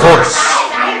 Lift your voice.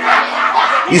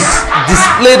 It's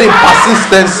displayed in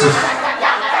persistency.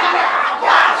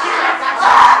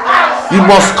 It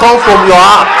must come from your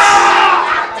heart.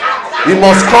 It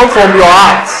must come from your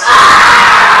heart.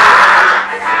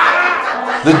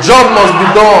 The job must be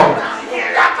done.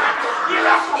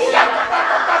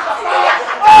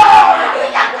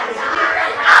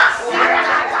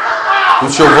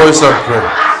 With your voice and pray.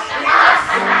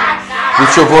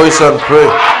 With your voice and pray.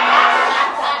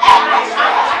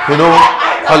 You know,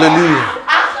 hallelujah.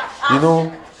 You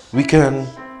know, we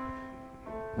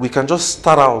can just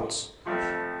start out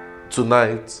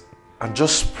tonight and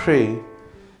just pray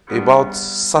about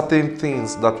certain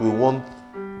things that we want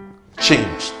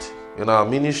changed in our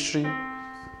ministry,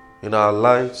 in our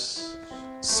lives,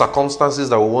 circumstances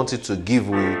that we want it to give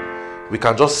way. We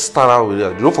can just start out with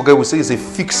that. Don't forget, we say it's a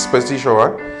fixed petition,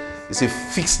 right? It's a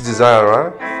fixed desire,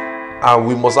 right? And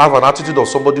we must have an attitude of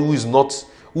somebody who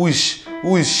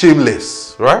is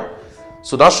shameless, right?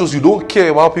 So that shows you don't care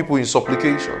about people in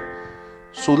supplication.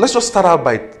 So let's just start out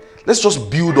let's just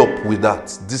build up with that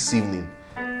this evening.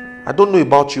 I don't know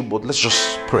about you, but let's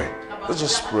just pray. Let's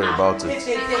just pray about it.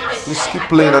 Let's keep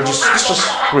playing and let's just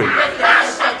pray.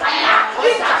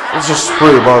 Let's just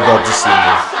pray about that this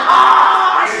evening.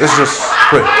 Let's just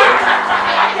pray.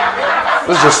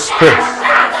 Let's just pray.